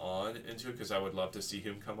early on into it, because I would love to see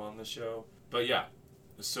him come on the show. But yeah,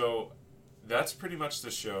 so that's pretty much the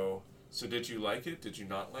show. So did you like it? Did you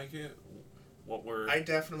not like it? I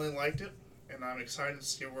definitely liked it, and I'm excited to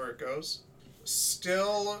see where it goes.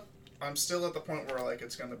 I'm still at the point where like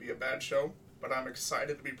it's going to be a bad show, but I'm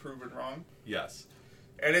excited to be proven wrong. Yes.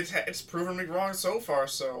 And it's proven me wrong so far,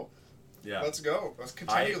 so let's go. Let's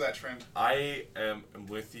continue that trend. I am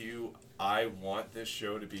with you. I want this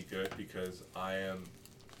show to be good because I am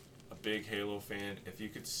a big Halo fan. If you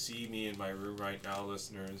could see me in my room right now,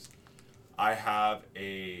 listeners, I have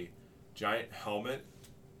a giant helmet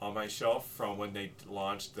on my shelf from when they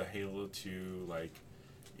launched the Halo 2,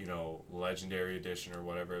 Legendary Edition or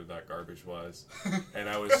whatever that garbage was. And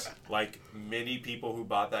I was, like many people who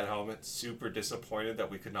bought that helmet, super disappointed that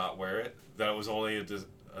we could not wear it. That it was only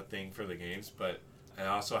a thing for the games. But I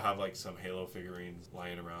also have, some Halo figurines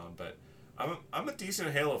lying around. But I'm a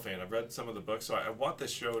decent Halo fan. I've read some of the books, so I want this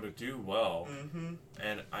show to do well.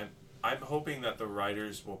 And I'm hoping that the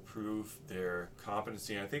writers will prove their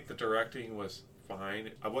competency. I think the directing was fine.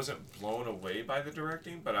 I wasn't blown away by the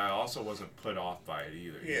directing, but I also wasn't put off by it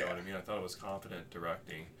either. You know what I mean? I thought it was competent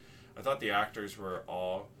directing. I thought the actors were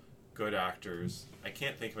all good actors. I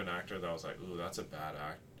can't think of an actor that I was like, ooh, that's a bad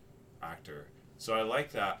actor. So I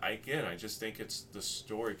like that. I just think it's the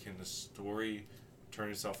story. Can the story turn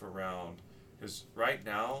itself around? Because right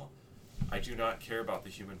now, I do not care about the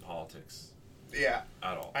human politics. Yeah.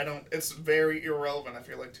 At all. I don't. It's very irrelevant, I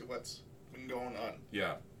feel like, to what's been going on.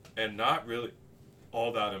 Yeah. And not really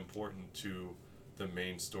all that important to the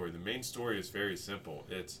main story. The main story is very simple.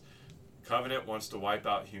 It's Covenant wants to wipe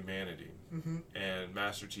out humanity, Mm-hmm. and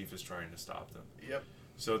Master Chief is trying to stop them. Yep.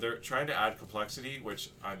 So they're trying to add complexity,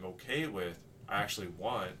 which I'm okay with. I actually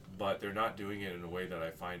want, but they're not doing it in a way that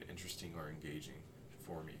I find interesting or engaging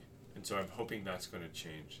for me. And so I'm hoping that's going to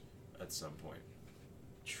change at some point.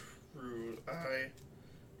 True.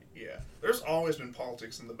 Yeah. There's always been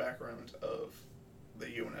politics in the background of the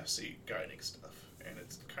UNSC guiding stuff, and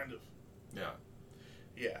it's kind of... Yeah.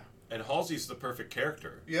 Yeah. And Halsey's the perfect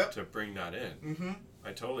character to bring that in. Mm-hmm.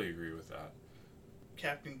 I totally agree with that.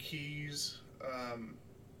 Captain Keyes,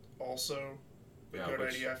 also a good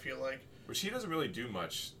idea, I feel like. Which he doesn't really do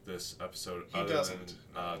much this episode He other doesn't.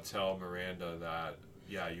 than tell Miranda that,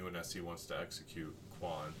 UNSC wants to execute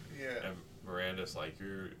Quan. Yeah. And Miranda's like,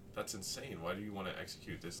 that's insane. Why do you want to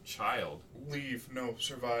execute this child? Leave no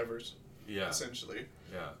survivors. Yeah. Essentially.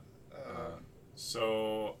 Yeah.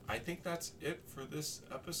 So I think that's it for this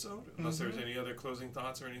episode. Unless there's any other closing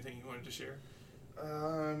thoughts or anything you wanted to share.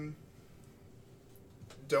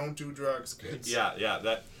 Don't do drugs, kids. Yeah.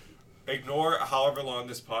 Ignore however long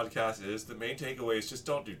this podcast is. The main takeaway is just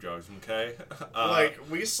don't do drugs, okay?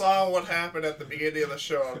 We saw what happened at the beginning of the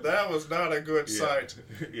show. That was not a good sight.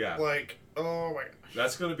 Yeah. Oh my gosh.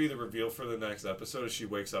 That's going to be the reveal for the next episode. If she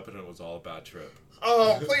wakes up and it was all a bad trip.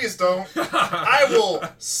 Oh, please don't. I will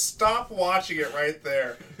stop watching it right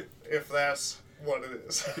there if that's what it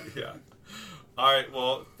is. Yeah. All right.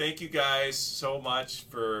 Well, thank you guys so much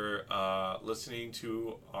for listening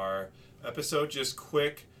to our episode. Just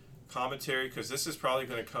quick commentary, because this is probably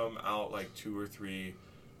going to come out like 2 or 3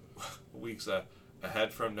 weeks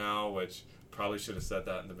ahead from now, which probably should have said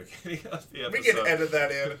that in the beginning of the episode. We can edit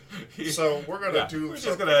that in. So we're going to do We're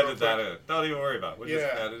just going to edit that in. Don't even worry about it. We'll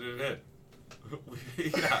just edit it in.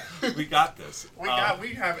 We got this. We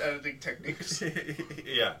have editing techniques.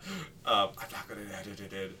 Yeah. I'm not going to edit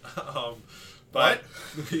it in. But,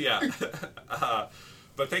 yeah.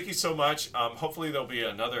 But thank you so much. Hopefully there'll be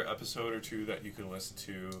another episode or 2 that you can listen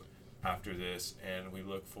to after this, and we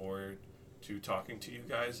look forward to talking to you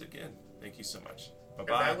guys again. Thank you so much.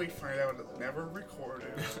 Bye-bye. And now we find out it's never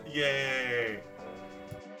recorded. Yay!